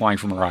she's replying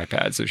from her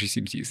iPad, so she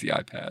seems to use the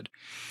iPad.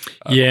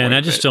 Yeah, and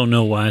I just don't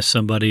know why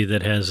somebody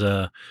that has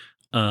a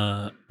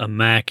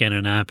Mac and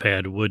an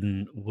iPad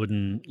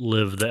wouldn't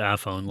live the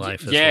iPhone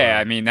life. As well.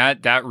 I mean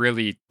that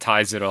really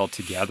ties it all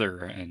together,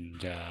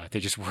 and they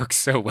just work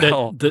so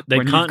well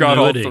when you've got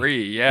all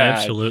three. Yeah,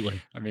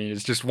 absolutely. I mean,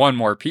 it's just one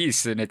more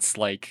piece, and it's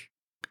like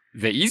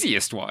the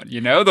easiest one.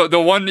 You know,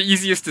 the one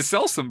easiest to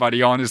sell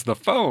somebody on is the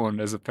phone,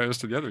 as opposed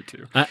to the other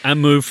two. I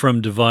moved from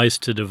device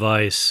to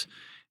device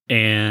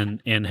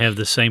and have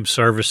the same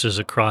services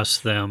across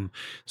them.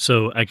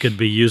 So I could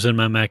be using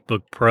my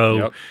MacBook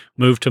Pro,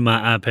 move to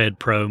my iPad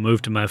Pro,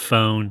 move to my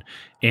phone,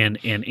 and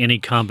any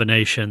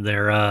combination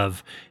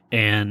thereof,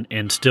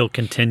 and still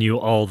continue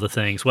all the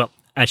things. Well,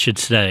 I should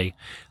say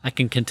I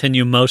can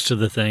continue most of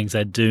the things.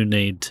 I do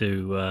need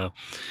to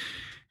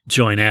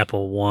join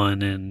Apple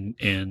One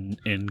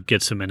and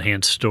get some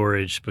enhanced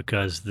storage,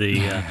 because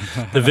the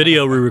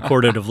video we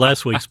recorded of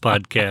last week's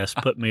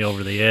podcast put me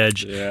over the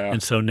edge,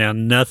 and so now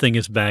nothing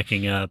is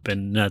backing up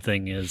and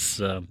nothing is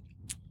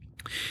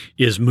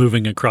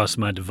moving across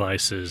my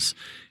devices,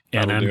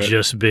 and I'm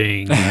just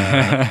being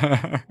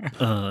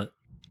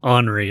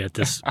ornery at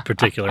this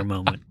particular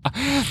moment.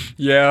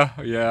 Yeah.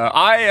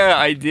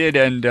 I did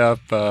end up.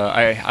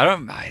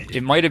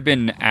 It might have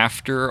been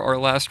after our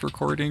last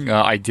recording.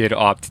 I did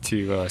opt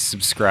to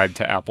subscribe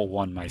to Apple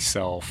One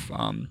myself,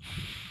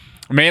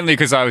 mainly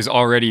because I was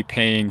already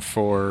paying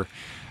for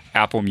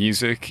Apple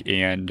Music,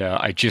 and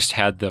I just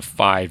had the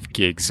 5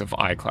 gigs of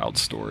iCloud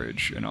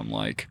storage, and I'm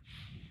like,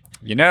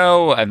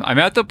 I'm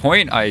at the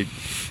point I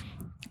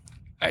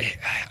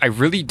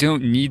really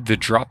don't need the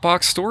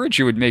Dropbox storage.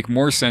 It would make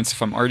more sense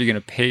if I'm already going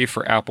to pay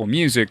for Apple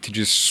Music to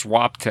just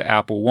swap to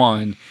Apple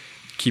One,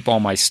 keep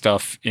all my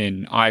stuff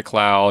in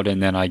iCloud,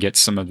 and then I get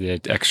some of the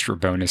extra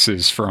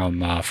bonuses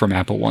from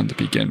Apple One to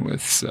begin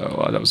with.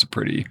 So that was a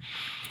pretty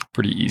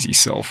easy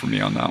sell for me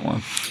on that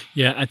one.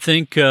 Yeah, I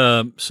think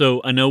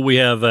so. I know we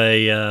have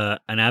an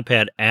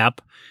iPad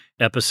app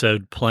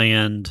episode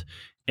planned,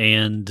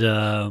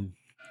 and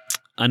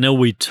I know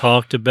we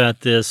talked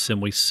about this and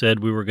we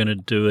said we were going to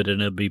do it and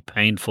it'd be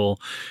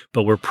painful,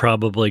 but we're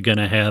probably going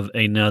to have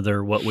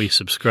another What We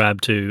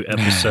Subscribe To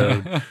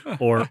episode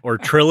or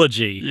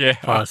trilogy,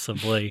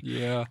 possibly.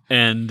 Yeah.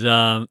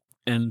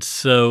 And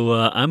so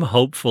I'm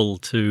hopeful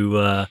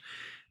to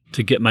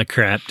get my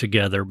crap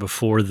together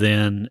before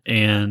then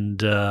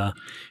and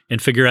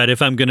figure out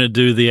if I'm going to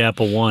do the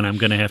Apple One, I'm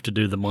going to have to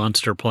do the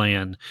Monster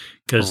plan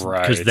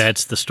because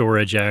that's the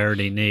storage I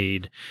already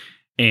need.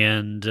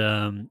 And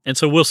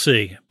so we'll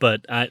see,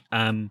 but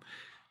I'm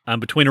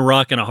between a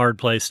rock and a hard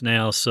place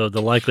now. So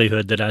the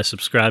likelihood that I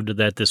subscribe to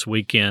that this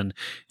weekend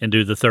and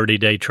do the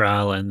 30-day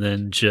trial and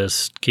then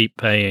just keep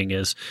paying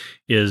is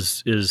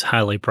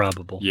highly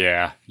probable.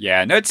 Yeah.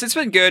 No, it's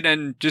been good,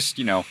 and just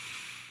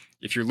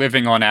if you're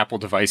living on Apple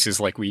devices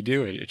like we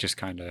do, it just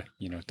kind of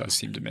does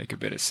seem to make a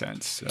bit of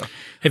sense. So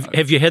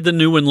have you had the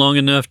new one long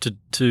enough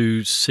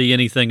to see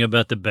anything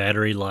about the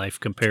battery life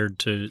compared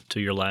to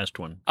your last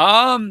one?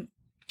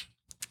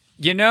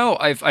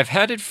 I've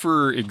had it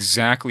for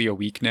exactly a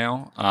week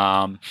now.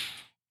 I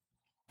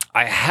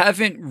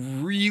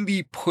haven't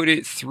really put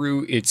it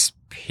through its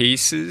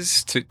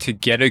paces to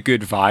get a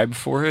good vibe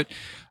for it.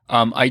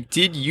 I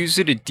did use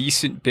it a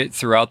decent bit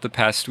throughout the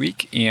past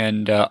week,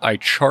 and I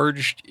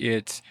charged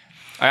it.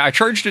 I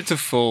charged it to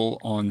full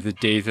on the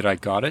day that I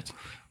got it,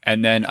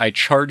 and then I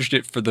charged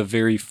it for the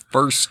very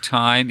first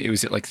time. It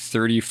was at like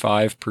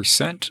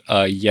 35%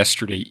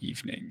 yesterday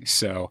evening.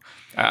 So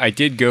I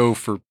did go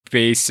for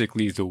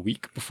basically the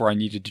week before I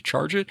needed to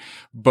charge it,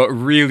 but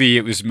really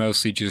it was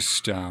mostly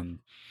just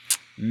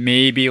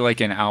maybe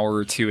like an hour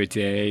or two a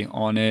day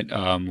on it,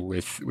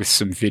 with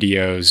some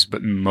videos,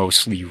 but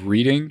mostly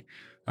reading,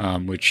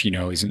 which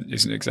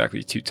isn't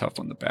exactly too tough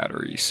on the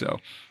battery. So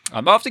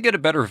I'll have to get a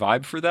better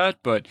vibe for that,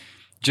 but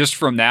just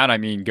from that, I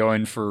mean,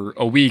 going for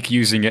a week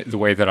using it the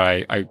way that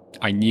I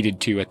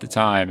needed to at the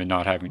time and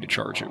not having to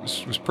charge it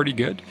was pretty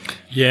good.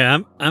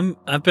 Yeah,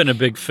 I've been a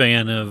big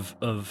fan of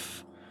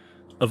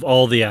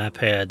all the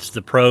iPads.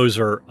 The Pros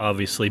are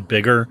obviously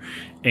bigger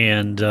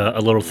and a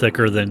little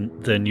thicker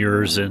than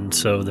yours, and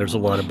so there's a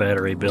lot of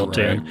battery built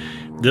in.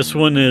 This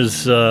one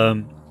is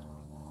 2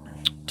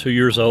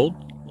 years old.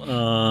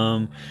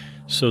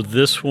 So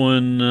this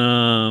one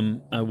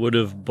I would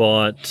have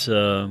bought,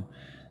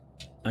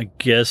 I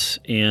guess,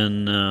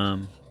 in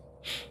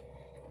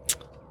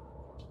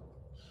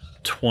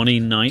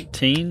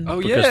 2019.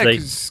 Oh yeah,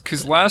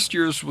 because last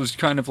year's was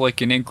kind of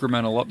like an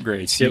incremental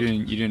upgrade. So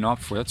you didn't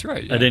opt for it. That's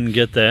right. Yeah. I didn't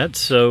get that.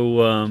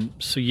 So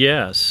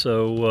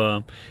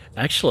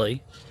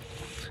actually,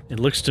 It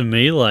looks to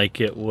me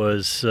like it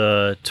was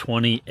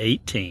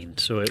 2018,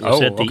 so it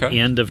was at the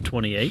end of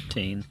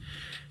 2018.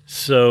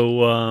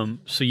 So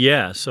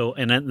yeah. So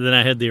then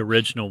I had the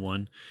original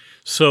one.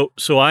 So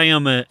I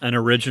am an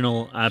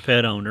original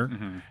iPad owner.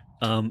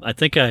 Mm-hmm. I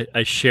think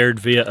I shared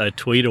via a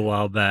tweet a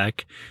while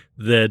back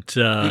that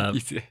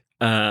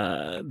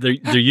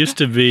there used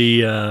to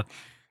be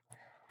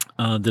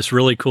this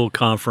really cool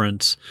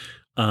conference.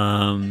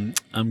 I'm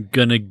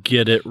gonna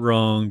get it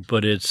wrong,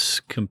 but it's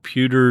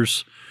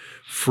Computers,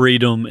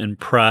 Freedom, and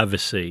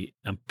Privacy.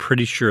 I'm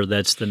pretty sure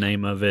that's the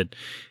name of it.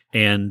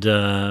 And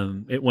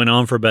it went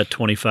on for about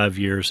 25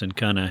 years and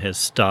kind of has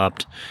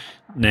stopped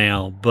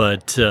now.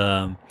 But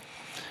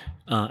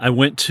I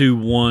went to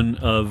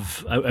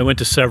I went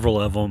to several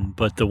of them,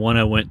 but the one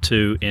I went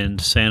to in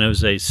San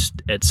Jose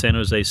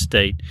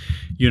State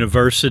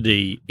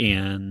University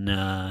in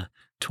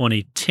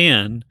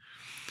 2010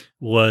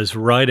 was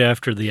right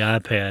after the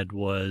iPad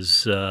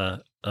was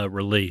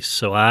released.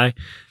 So I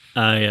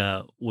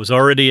was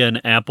already an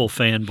Apple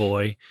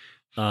fanboy.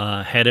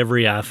 Had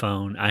every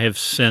iPhone. I have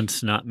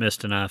since not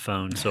missed an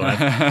iPhone, so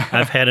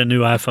I've had a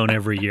new iPhone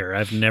every year.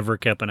 I've never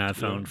kept an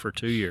iPhone for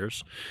 2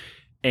 years,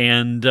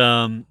 and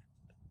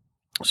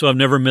so I've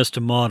never missed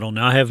a model.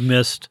 Now I have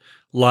missed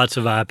lots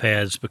of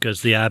iPads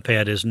because the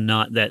iPad is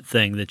not that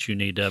thing that you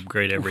need to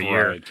upgrade every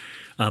year.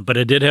 But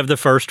I did have the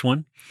first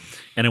one,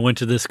 and I went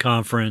to this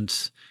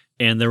conference,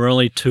 and there were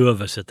only two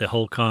of us at the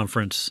whole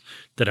conference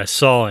that I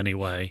saw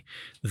anyway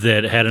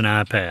that had an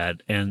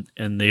iPad, and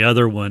the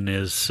other one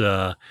is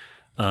a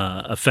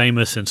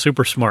famous and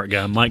super smart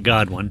guy, Mike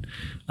Godwin.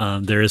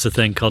 There is a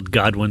thing called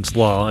Godwin's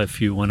Law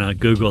if you want to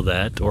Google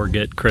that, or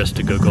get Chris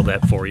to Google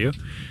that for you.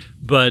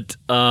 But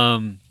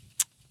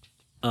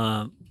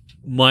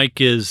Mike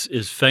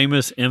is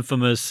famous,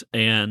 infamous,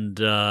 and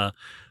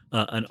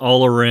an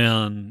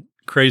all-around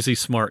crazy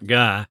smart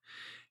guy.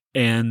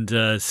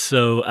 And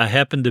so I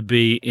happened to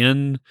be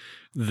in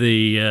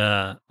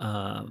the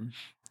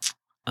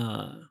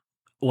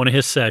one of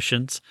his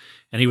sessions,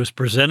 and he was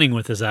presenting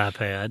with his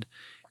iPad,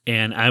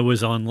 and I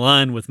was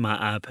online with my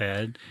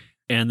iPad,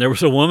 and there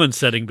was a woman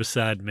sitting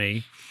beside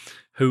me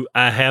who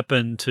I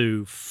happened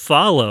to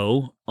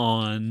follow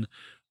on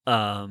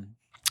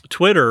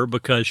Twitter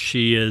because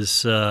she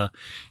is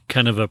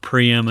kind of a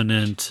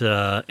preeminent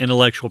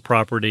intellectual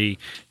property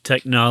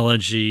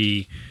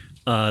technology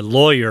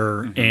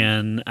lawyer, mm-hmm.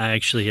 and I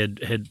actually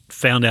had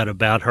found out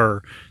about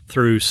her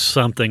through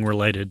something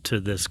related to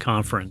this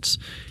conference.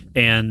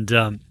 And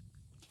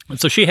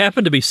so she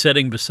happened to be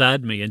sitting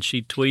beside me, and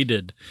she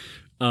tweeted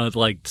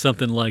like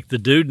something like, "The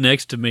dude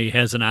next to me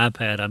has an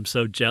iPad. I'm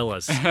so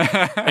jealous."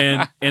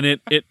 and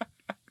it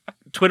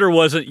Twitter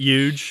wasn't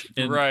huge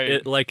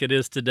like it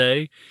is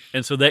today,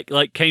 and so that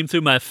like came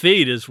through my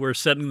feed as we're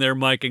sitting there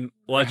watching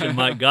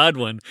Mike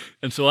Godwin,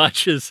 and so I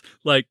just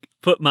like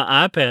put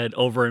my iPad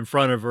over in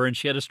front of her, and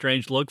she had a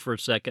strange look for a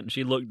second, and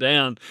she looked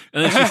down,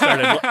 and then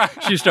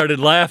she started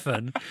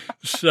laughing.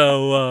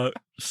 So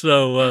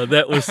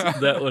that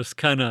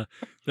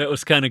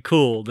was kind of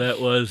cool. That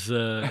was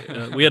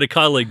we had a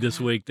colleague this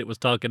week that was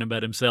talking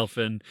about himself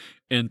in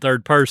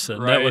third person.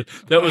 Right.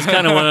 That was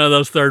kind of one of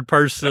those third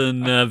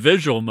person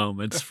visual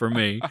moments for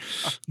me.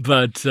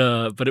 But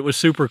it was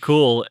super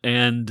cool,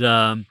 and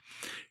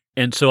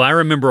so I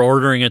remember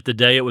ordering it the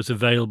day it was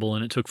available,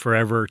 and it took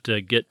forever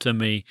to get to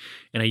me.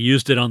 And I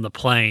used it on the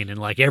plane, and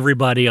like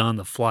everybody on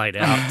the flight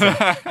out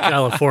to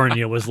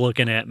California was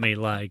looking at me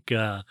like,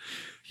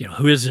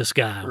 who is this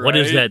guy? Right. What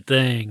is that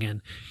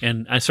thing?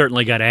 And I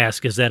certainly got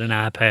asked, is that an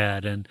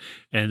iPad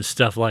and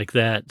stuff like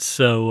that.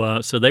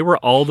 So they were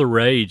all the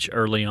rage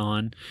early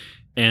on,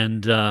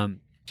 and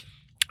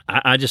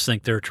I just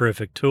think they're a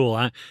terrific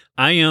tool.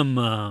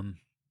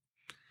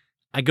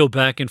 I go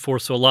back and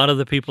forth. So a lot of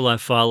the people I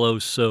follow,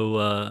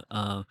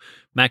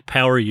 Mac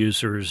Power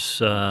Users,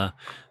 one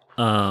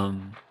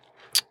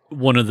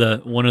of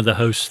the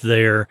hosts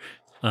there,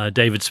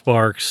 David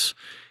Sparks,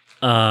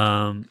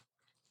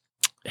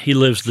 he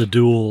lives the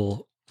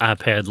dual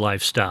iPad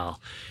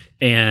lifestyle,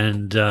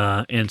 and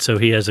so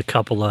he has a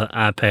couple of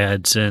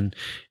iPads,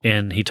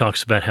 and he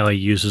talks about how he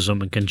uses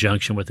them in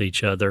conjunction with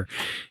each other.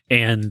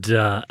 And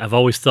I've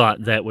always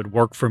thought that would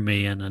work for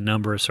me in a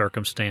number of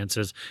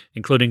circumstances,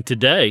 including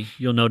today.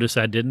 You'll notice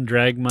I didn't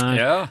drag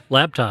my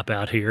laptop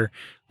out here.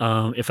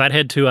 If I'd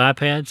had two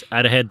iPads,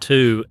 I'd have had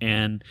two,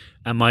 and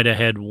I might have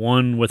had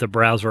one with a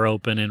browser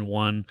open and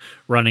one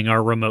running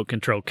our remote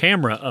control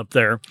camera up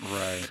there.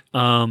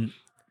 Right.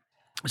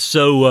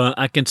 So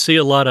I can see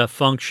a lot of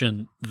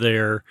function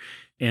there,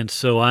 and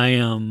so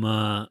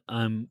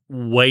I'm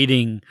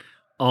waiting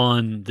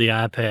on the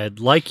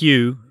iPad. Like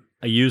you,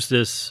 I use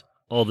this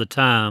all the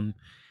time.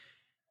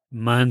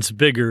 Mine's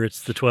bigger;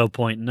 it's the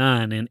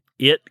 12.9, and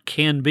it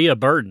can be a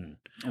burden,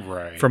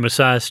 from a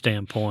size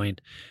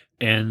standpoint.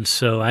 And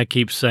so I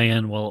keep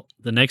saying, well,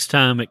 the next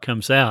time it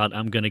comes out,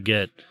 I'm going to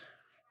get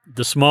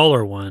the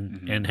smaller one,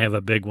 mm-hmm. and have a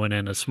big one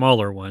and a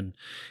smaller one.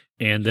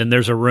 And then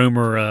there's a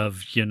rumor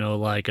of,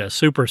 like a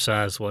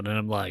supersized one. And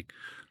I'm like,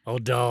 Oh,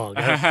 dog.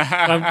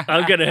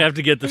 I'm going to have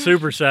to get the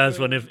supersized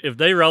one. If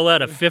they roll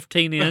out a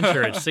 15-inch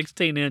or a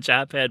 16-inch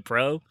iPad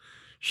Pro,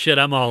 shit,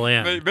 I'm all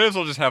in. May as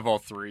well just have all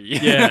three.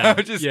 Yeah.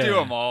 Just do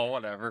them all,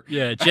 whatever.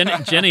 Yeah.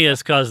 Jenny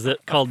has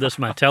called this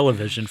my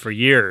television for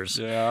years.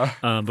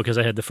 Yeah. Because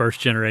I had the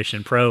first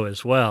generation Pro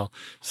as well.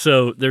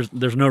 So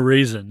there's no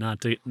reason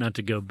not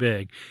to go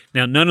big.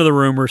 Now, none of the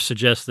rumors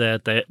suggest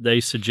that. They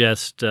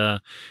suggest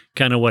kind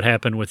of what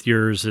happened with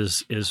yours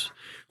is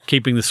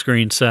keeping the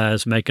screen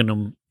size, making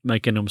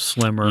them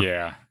slimmer.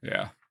 Yeah.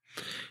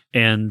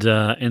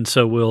 And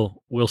so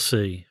we'll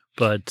see.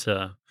 But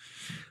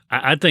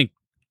I think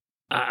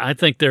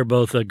they're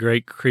both a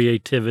great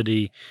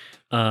creativity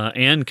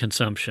and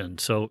consumption.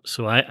 So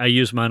I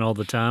use mine all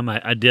the time.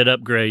 I did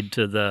upgrade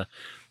to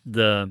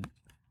the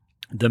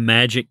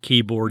Magic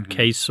Keyboard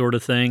case sort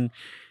of thing,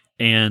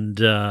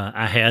 and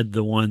I had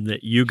the one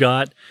that you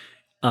got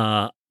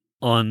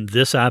on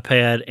this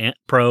iPad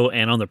Pro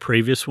and on the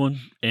previous one,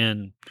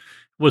 and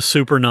was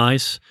super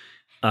nice.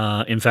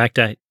 In fact,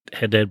 I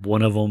had to have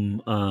one of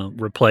them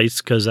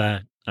replaced because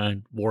I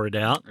wore it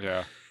out.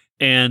 Yeah.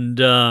 And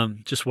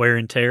just wear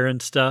and tear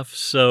and stuff.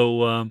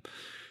 So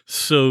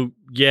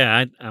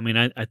yeah,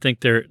 I think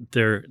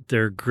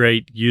they're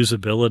great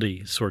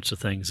usability sorts of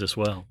things as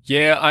well.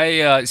 Yeah,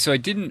 I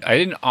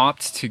didn't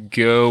opt to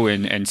go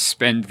and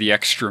spend the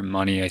extra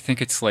money. I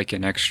think it's like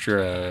an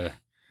extra.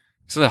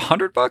 Is it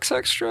 $100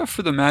 extra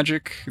for the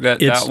Magic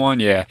that one?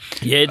 Yeah.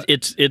 Yeah,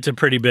 it's a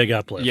pretty big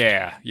uplift.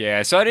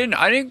 Yeah. So I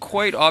didn't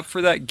quite opt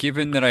for that,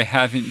 given that I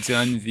haven't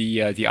done the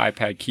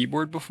iPad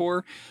keyboard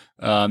before.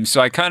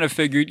 So I kind of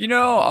figured,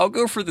 I'll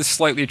go for the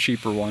slightly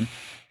cheaper one.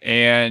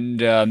 And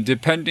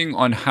depending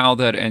on how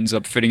that ends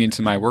up fitting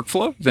into my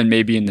workflow, then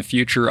maybe in the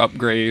future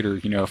upgrade, or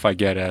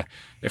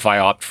if I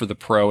opt for the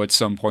Pro at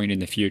some point in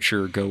the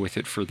future, go with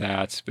it for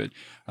that. But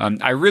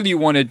I really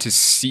wanted to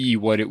see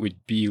what it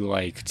would be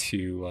like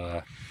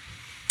to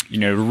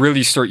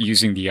really start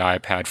using the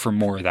iPad for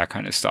more of that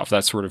kind of stuff,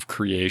 that sort of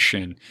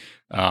creation.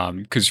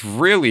 Because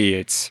really,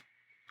 it's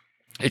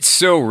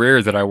so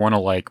rare that I want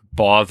to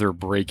bother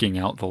breaking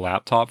out the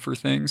laptop for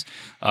things.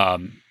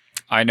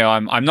 I know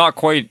I'm not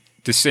quite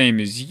the same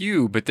as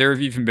you, but there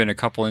have even been a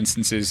couple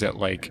instances at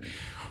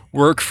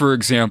work, for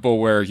example,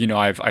 where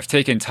I've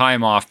taken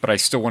time off, but I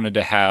still wanted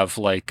to have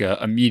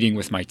a meeting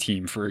with my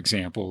team, for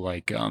example,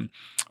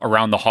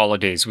 around the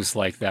holidays was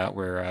like that,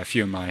 where a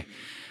few of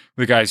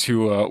the guys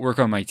who work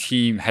on my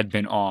team had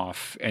been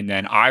off, and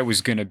then I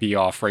was going to be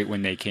off right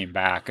when they came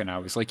back, and I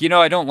was like,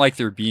 I don't like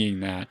there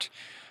being that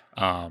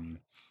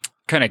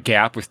kind of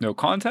gap with no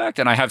contact,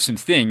 and I have some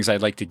things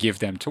I'd like to give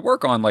them to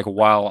work on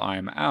while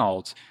I'm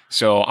out.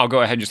 So I'll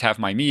go ahead and just have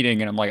my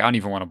meeting, and I'm like, I don't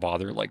even want to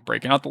bother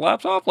breaking out the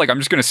laptop. I'm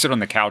just going to sit on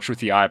the couch with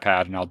the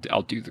iPad and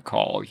I'll do the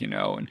call,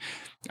 and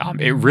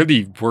it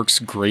really works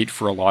great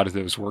for a lot of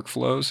those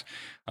workflows.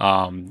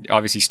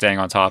 Obviously staying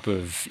on top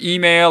of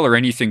email or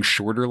anything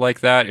shorter like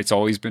that, it's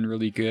always been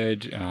really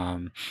good.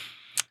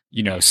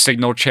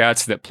 Signal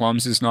chats that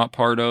Plums is not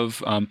part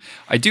of.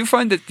 I do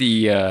find that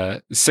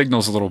the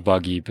Signal's a little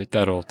buggy, but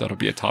that'll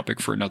be a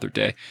topic for another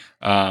day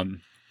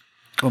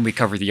when we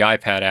cover the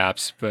iPad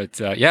apps. But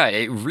yeah,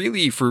 it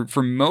really,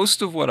 for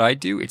most of what I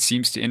do, it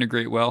seems to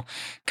integrate well.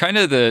 Kind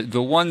of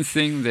the one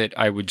thing that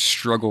I would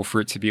struggle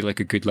for it to be a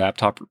good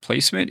laptop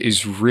replacement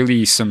is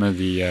really some of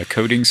the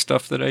coding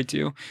stuff that I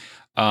do.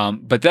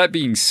 But that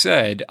being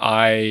said,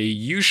 I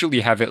usually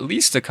have at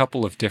least a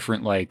couple of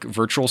different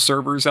virtual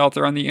servers out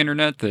there on the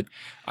internet that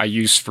I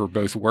use for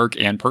both work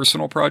and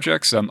personal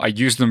projects. I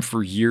used them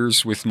for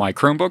years with my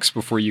Chromebooks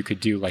before you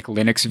could do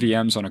Linux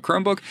VMs on a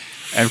Chromebook.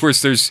 And of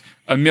course, there's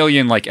a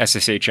million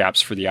SSH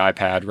apps for the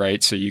iPad,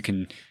 right? So you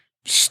can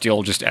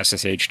still just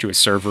SSH to a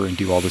server and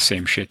do all the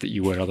same shit that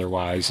you would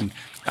otherwise. And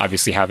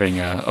obviously having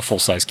a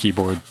full-size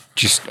keyboard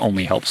just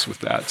only helps with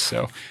that.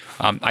 So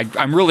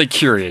I'm really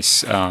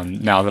curious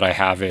now that I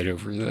have it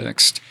over the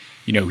next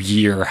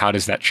year. How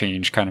does that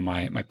change kind of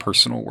my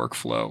personal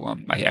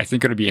workflow? I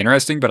think it'll be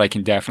interesting, but I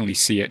can definitely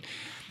see it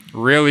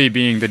really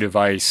being the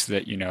device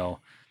that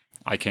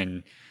I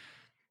can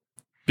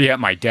be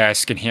at my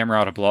desk and hammer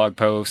out a blog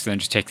post, and then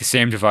just take the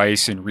same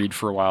device and read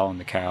for a while on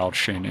the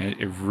couch. And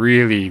it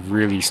really,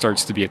 really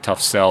starts to be a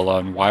tough sell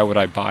on why would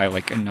I buy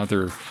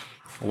another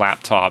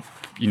laptop,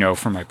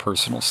 for my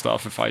personal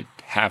stuff if I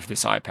have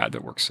this iPad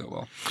that works so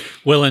well.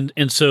 Well,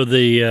 and so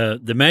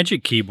the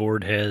Magic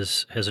Keyboard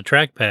has a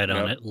trackpad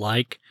on it,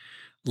 like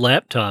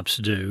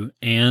laptops do,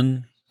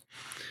 and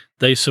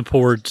they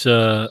support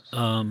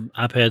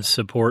iPads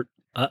support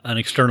an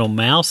external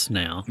mouse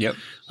now. Yep.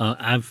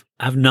 I've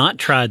not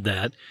tried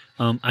that.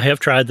 I have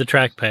tried the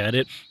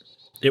trackpad.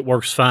 It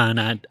works fine.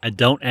 I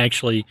don't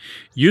actually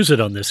use it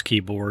on this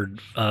keyboard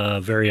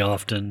very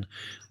often.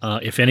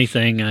 If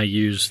anything, I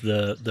use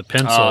the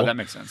pencil. Oh, that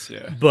makes sense.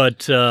 Yeah.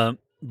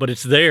 But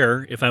it's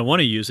there if I want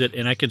to use it,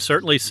 and I can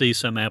certainly see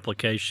some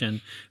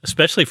application,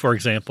 especially for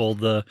example,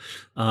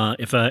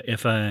 if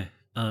I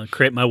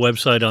create my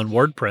website on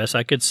WordPress,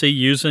 I could see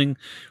using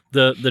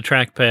the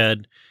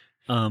trackpad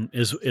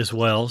as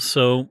well.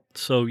 So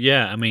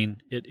yeah, I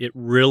mean, it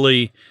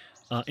really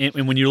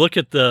and when you look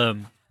at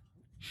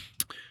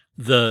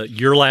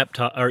your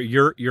laptop or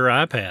your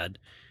iPad,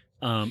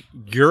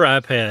 your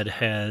iPad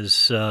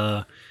has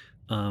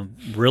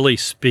really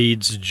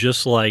speeds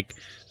just like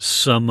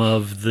some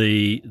of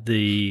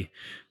the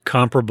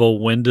comparable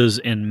Windows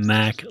and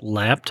Mac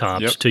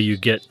laptops Yep. till you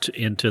get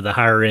into the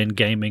higher end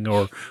gaming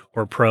or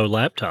pro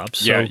laptops.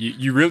 So, Yeah,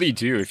 you really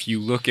do. If you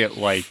look at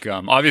like,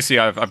 obviously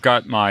I've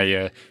got my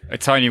a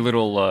tiny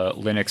little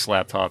Linux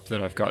laptop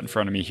that I've got in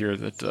front of me here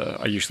that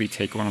I usually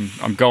take when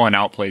I'm going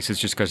out places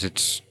just because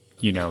it's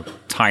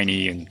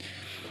tiny and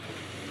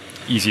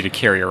easy to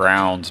carry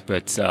around.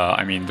 But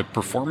I mean the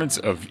performance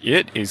of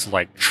it is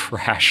like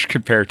trash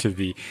compared to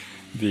the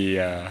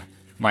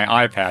my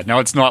iPad. Now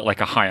it's not like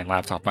a high-end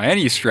laptop by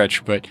any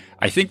stretch, but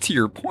I think to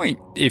your point,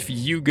 if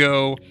you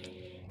go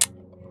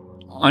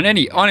on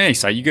any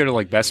site, you go to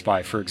like Best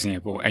Buy, for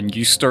example, and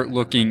you start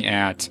looking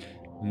at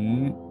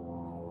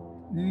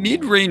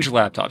mid-range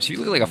laptops. You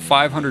look at like a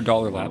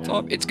 $500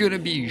 laptop, it's going to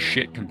be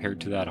shit compared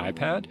to that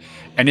iPad.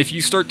 And if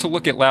you start to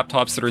look at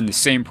laptops that are in the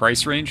same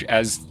price range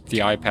as the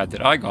iPad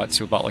that I got,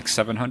 so about like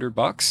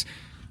 $700,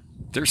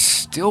 they're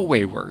still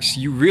way worse.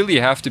 You really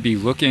have to be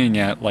looking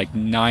at like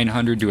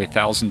 $900 to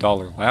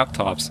 $1,000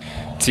 laptops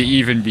to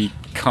even be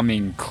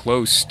coming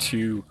close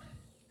to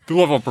the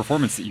level of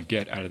performance that you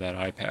get out of that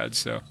iPad.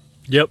 So,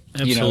 yep,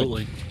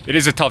 absolutely. It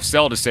is a tough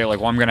sell to say like,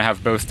 well, I'm going to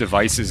have both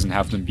devices and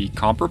have them be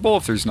comparable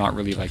if there's not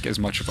really like as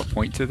much of a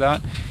point to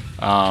that.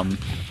 I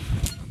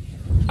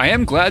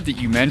am glad that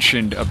you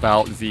mentioned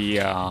about the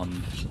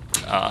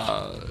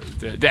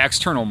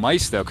external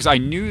mice though, because I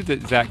knew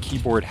that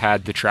keyboard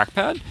had the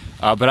trackpad.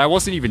 But I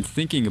wasn't even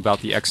thinking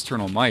about the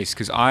external mice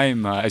because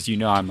I'm, as you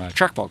know, I'm a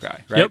trackball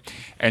guy, right? Yep.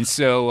 And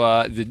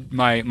so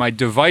my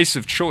device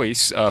of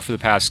choice for the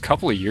past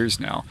couple of years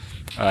now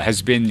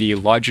has been the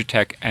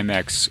Logitech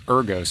MX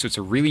Ergo. So it's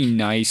a really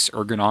nice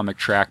ergonomic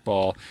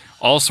trackball.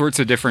 All sorts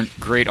of different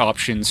great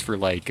options for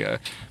like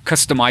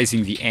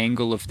customizing the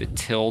angle of the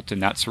tilt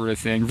and that sort of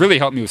thing. Really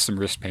helped me with some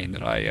wrist pain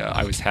that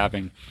I was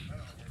having.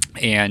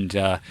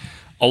 And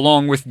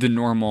along with the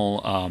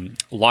normal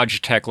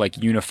Logitech like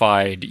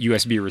unified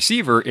USB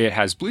receiver, it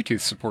has Bluetooth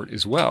support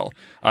as well.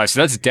 So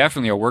that's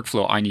definitely a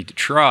workflow I need to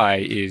try,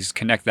 is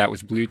connect that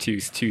with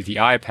Bluetooth to the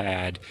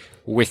iPad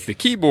with the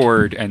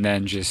keyboard, and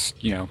then just,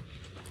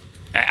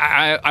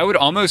 I would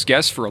almost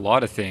guess for a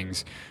lot of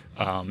things,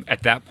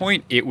 at that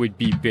point, it would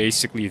be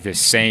basically the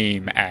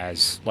same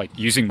as like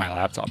using my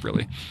laptop,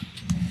 really.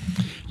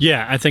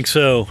 Yeah, I think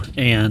so.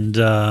 And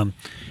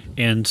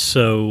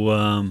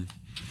so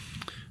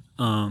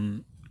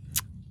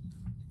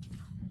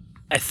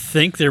I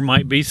think there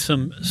might be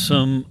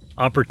some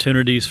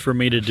opportunities for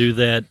me to do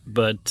that,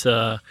 but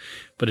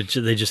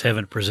they just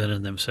haven't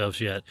presented themselves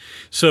yet.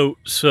 So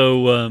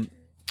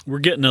we're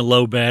getting a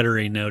low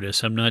battery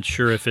notice. I'm not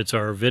sure if it's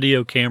our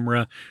video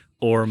camera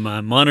or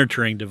my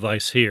monitoring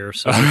device here.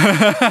 So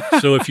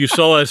if you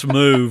saw us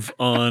move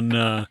on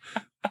the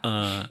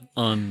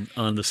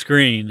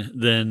screen,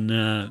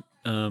 then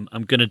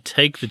I'm going to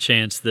take the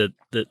chance that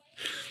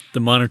the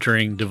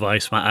monitoring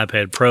device, my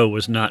iPad Pro,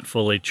 was not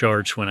fully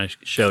charged when I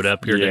showed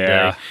up here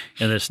today,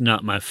 and it's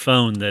not my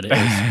phone that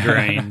is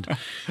drained.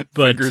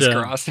 But fingers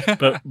crossed.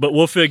 but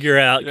we'll figure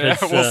out.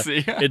 We'll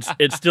see.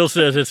 It still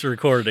says it's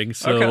recording,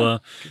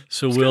 so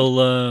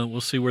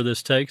we'll see where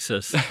this takes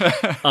us.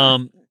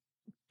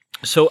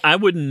 So I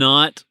would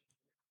not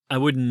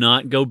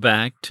go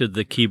back to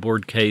the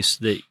keyboard case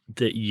that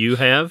you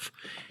have.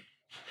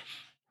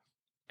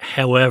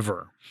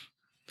 However,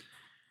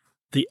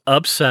 the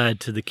upside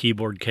to the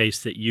keyboard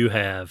case that you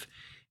have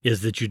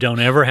is that you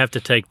don't ever have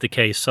to take the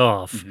case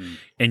off,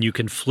 and you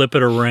can flip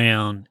it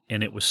around,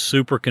 and it was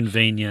super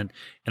convenient.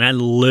 And I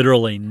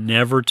literally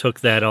never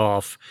took that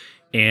off.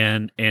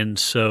 And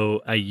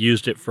so I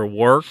used it for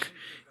work,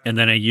 and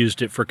then I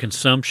used it for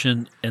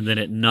consumption. And then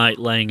at night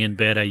laying in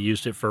bed, I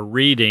used it for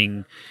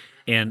reading,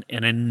 and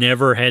I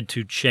never had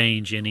to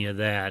change any of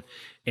that.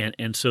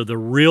 And so the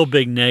real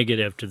big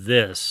negative to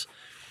this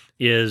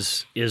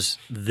is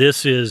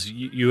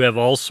you have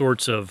all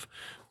sorts of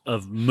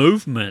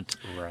movement,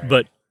 right.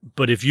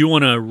 but if you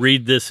want to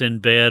read this in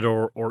bed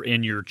or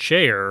in your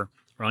chair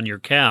or on your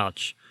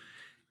couch,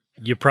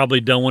 you probably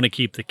don't want to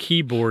keep the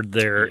keyboard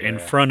there in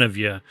front of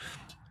you.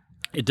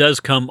 It does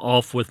come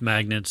off with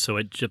magnets, so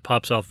it just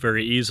pops off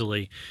very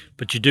easily,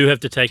 but you do have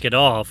to take it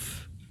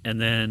off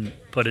and then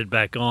put it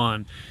back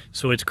on.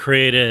 So it's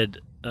created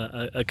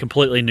a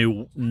completely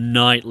new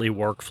nightly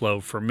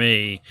workflow for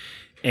me,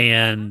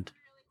 and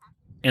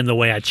the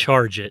way I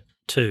charge it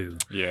too.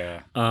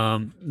 Yeah.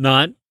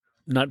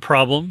 Not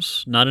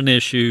problems, not an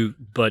issue,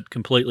 but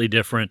completely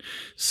different.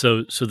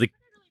 So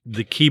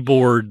the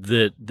keyboard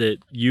that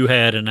you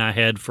had and I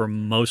had for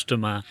most of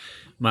my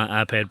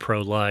iPad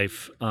Pro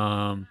life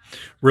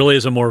really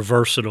is a more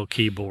versatile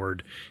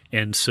keyboard.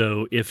 And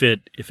so if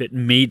it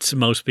meets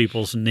most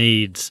people's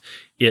needs,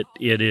 it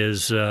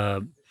is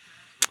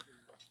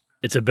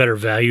it's a better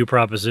value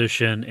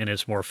proposition, and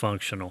it's more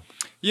functional.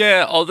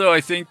 Yeah, although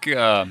I think,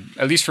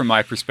 at least from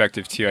my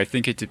perspective too, I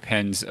think it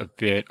depends a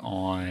bit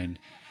on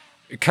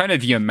kind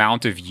of the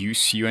amount of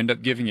use you end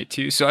up giving it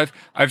to. So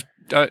I've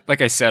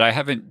like I said, I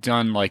haven't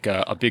done like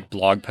a big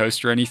blog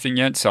post or anything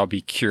yet, so I'll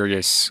be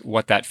curious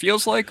what that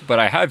feels like. But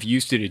I have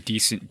used it a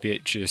decent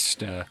bit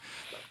just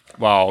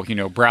while,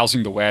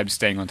 browsing the web,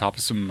 staying on top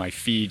of some of my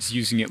feeds,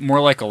 using it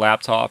more like a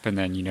laptop, and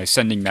then,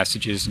 sending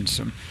messages and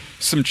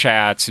some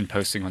chats and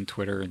posting on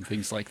Twitter and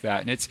things like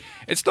that. And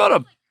it's not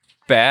a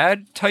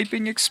bad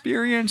typing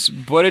experience,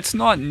 but it's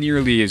not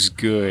nearly as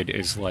good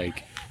as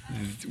like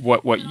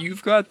what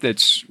you've got.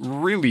 That's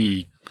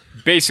really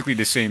basically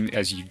the same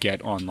as you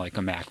get on like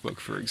a MacBook,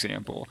 for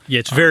example. Yeah,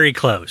 it's very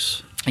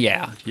close.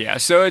 Yeah.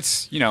 So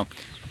it's,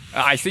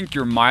 I think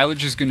your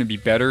mileage is going to be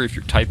better if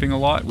you're typing a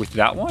lot with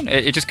that one.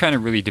 It just kind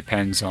of really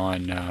depends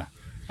on,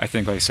 I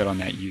think, like I said, on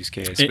that use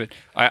case. But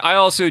I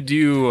also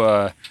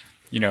do,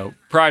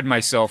 pride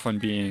myself on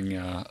being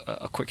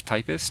a quick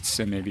typist,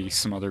 so maybe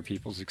some other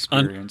people's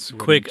experience.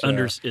 Quick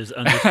is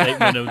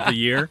understatement of the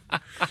year.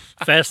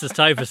 Fastest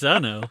typist I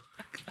know.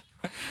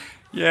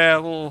 Yeah, a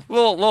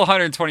little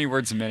 120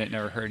 words a minute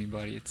never hurt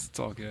anybody. It's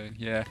all good.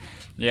 Yeah,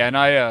 and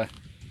I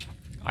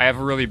have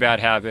a really bad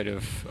habit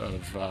of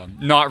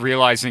not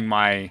realizing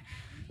my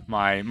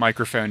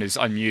microphone is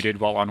unmuted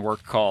while on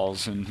work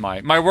calls, and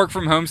my work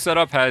from home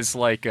setup has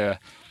like a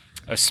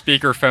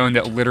speakerphone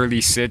that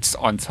literally sits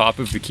on top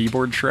of the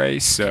keyboard tray.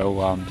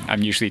 So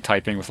I'm usually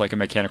typing with like a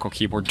mechanical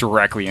keyboard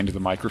directly into the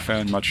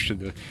microphone, much to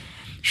the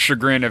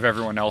chagrin of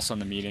everyone else on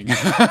the meeting.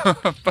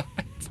 But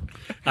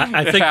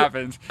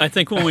I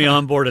think when we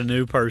onboard a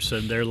new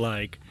person, they're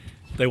like,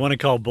 they want to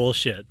call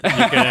bullshit that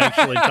you can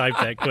actually type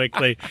that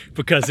quickly,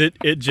 because it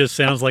just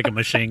sounds like a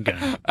machine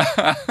gun.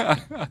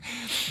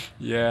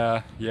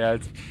 Yeah.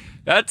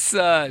 That's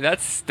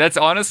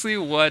honestly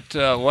what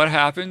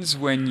happens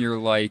when you're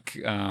like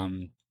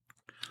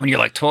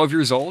 12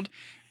 years old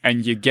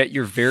and you get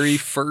your very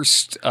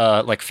first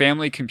like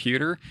family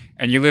computer,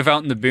 and you live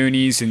out in the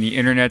boonies and the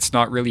internet's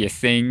not really a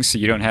thing, so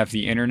you don't have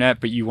the internet,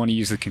 but you want to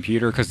use the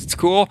computer because it's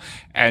cool.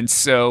 And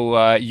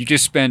so you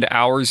just spend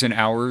hours and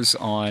hours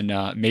on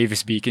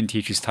Mavis Beacon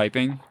Teaches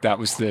Typing. That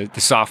was the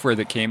software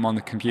that came on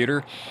the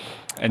computer.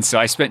 And so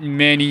I spent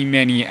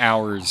many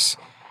hours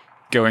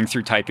going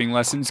through typing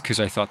lessons because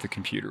I thought the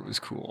computer was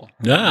cool.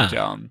 Yeah.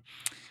 And,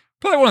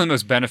 probably one of the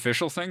most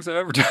beneficial things I've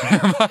ever done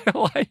in my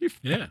life.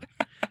 Yeah.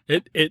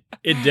 It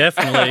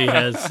definitely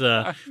has,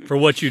 for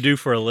what you do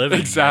for a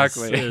living.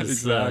 Exactly.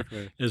 Has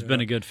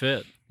been a good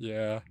fit.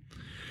 Yeah.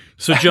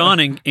 So, John,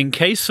 in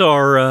case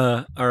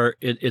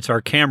it's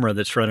our camera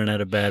that's running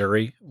out of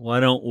battery, why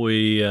don't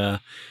we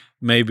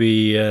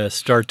maybe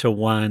start to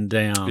wind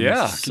down?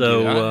 Yeah.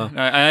 So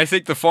I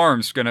think the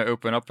farm's going to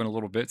open up in a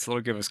little bit, so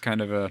it'll give us kind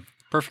of a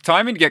perfect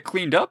timing to get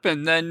cleaned up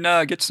and then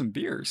get some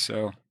beer.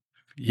 So.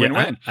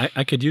 Yeah,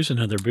 I could use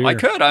another beer. I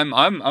could. I'm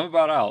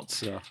about out.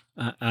 So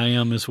I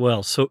am as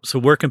well. So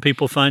where can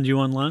people find you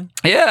online?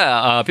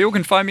 Yeah, people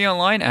can find me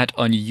online at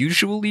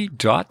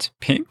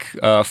unusually.pink,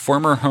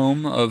 former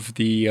home of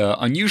the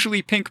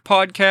Unusually Pink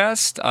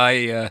podcast.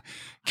 I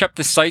kept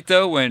the site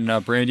though when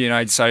Brandy and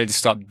I decided to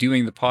stop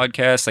doing the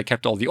podcast. I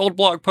kept all the old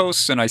blog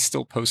posts, and I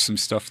still post some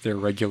stuff there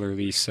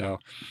regularly. So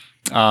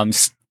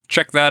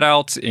check that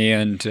out,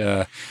 and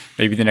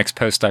maybe the next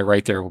post I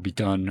write there will be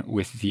done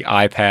with the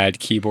iPad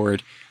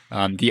keyboard.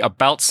 The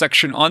About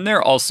section on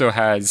there also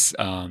has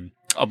a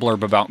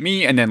blurb about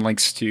me, and then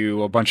links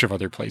to a bunch of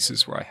other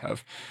places where I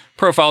have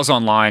profiles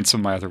online, some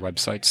of my other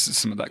websites,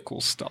 some of that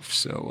cool stuff.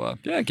 So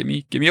yeah, give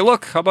me a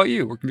look. How about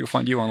you? Where can people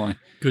find you online?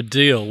 Good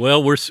deal.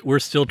 Well, we're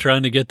still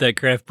trying to get that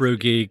Craft Brew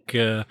Geek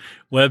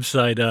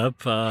website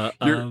up.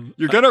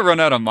 You're gonna run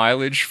out of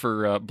mileage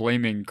for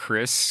blaming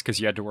Chris because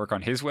you had to work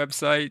on his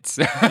website.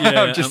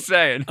 Yeah, I'm just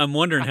saying. I'm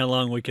wondering how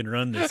long we can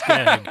run this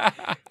gag.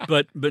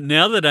 But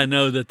now that I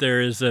know that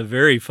there is a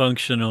very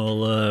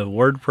functional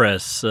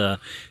WordPress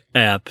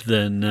app,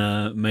 then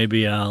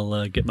maybe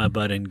I'll get my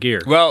butt in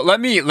gear. Well, let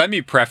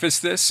me preface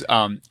this.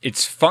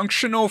 It's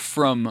functional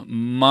from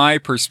my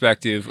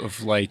perspective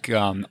of like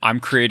I'm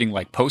creating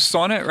like posts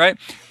on it, right?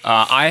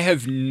 I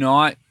have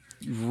not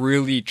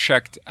really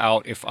checked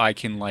out if I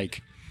can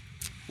like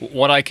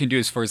what I can do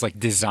as far as like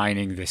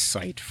designing this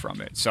site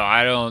from it. So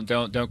I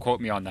don't quote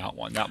me on that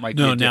one. That might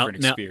be a different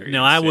experience.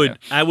 No,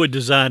 I would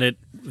design it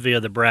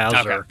via the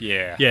browser.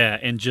 Okay. Yeah,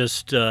 and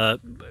just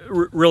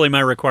really my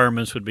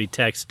requirements would be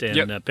text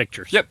and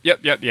pictures.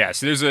 Yep. Yeah.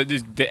 So there's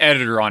the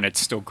editor on it's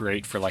still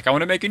great for like I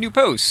want to make a new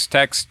post,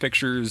 text,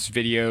 pictures,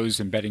 videos,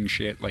 embedding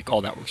shit, like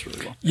all that works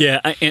really well. Yeah,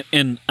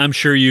 and I'm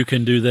sure you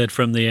can do that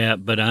from the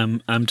app, but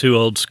I'm too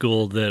old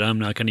school that I'm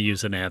not going to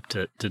use an app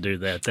to do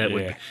that.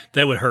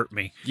 That would hurt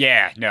me.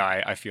 Yeah. No,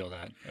 I feel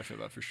that. I feel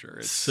that for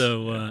sure.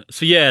 So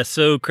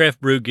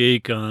Craft Brew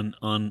Geek on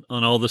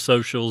all the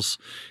socials,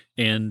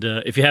 and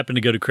if you happen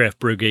to go to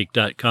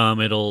craftbrewgeek.com,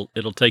 it'll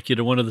take you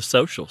to one of the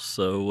socials.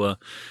 So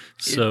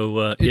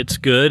it's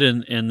good,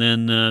 and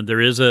then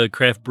there is a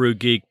Craft Brew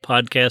Geek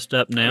podcast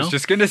up now. I was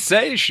just gonna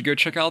say you should go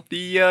check out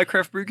the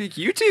Craft Brew Geek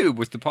YouTube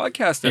with the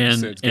podcast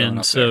episodes going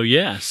up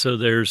there. So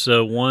there's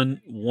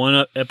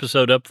one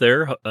episode up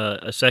there,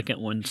 a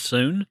second one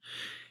soon.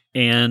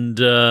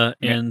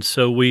 and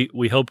so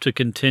we hope to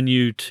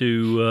continue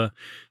to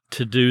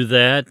do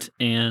that,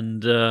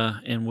 and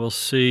we'll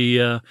see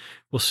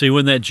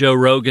when that Joe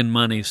Rogan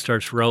money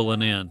starts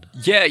rolling in.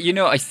 Yeah,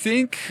 I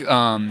think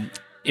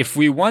if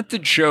we want the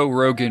Joe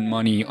Rogan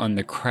money on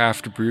the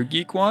Craft Brew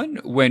Geek one,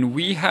 when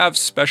we have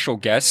special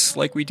guests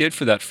like we did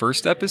for that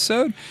first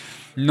episode,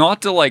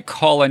 not to like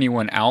call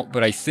anyone out,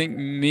 but I think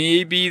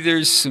maybe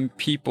there's some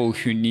people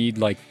who need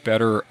like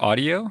better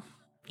audio.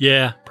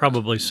 Yeah,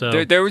 probably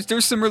so.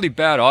 There's some really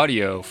bad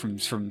audio from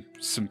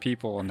some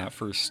people on that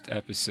first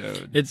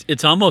episode.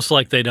 It's almost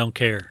like they don't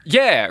care.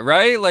 Yeah,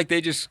 right? Like they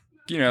just,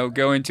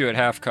 go into it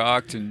half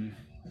cocked and,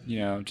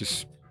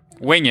 just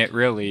wing it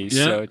really.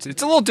 Yeah. So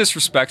it's a little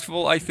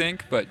disrespectful, I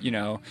think, but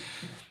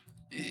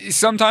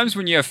sometimes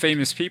when you have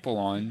famous people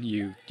on,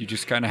 you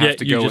just kind of have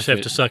to go with it. You just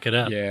have to suck it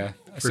up. Yeah.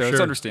 So sure. It's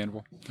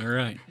understandable. All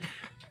right.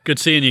 Good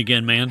seeing you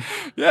again, man.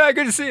 Yeah,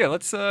 good to see you.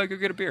 Let's go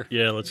get a beer.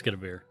 Yeah, let's get a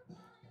beer.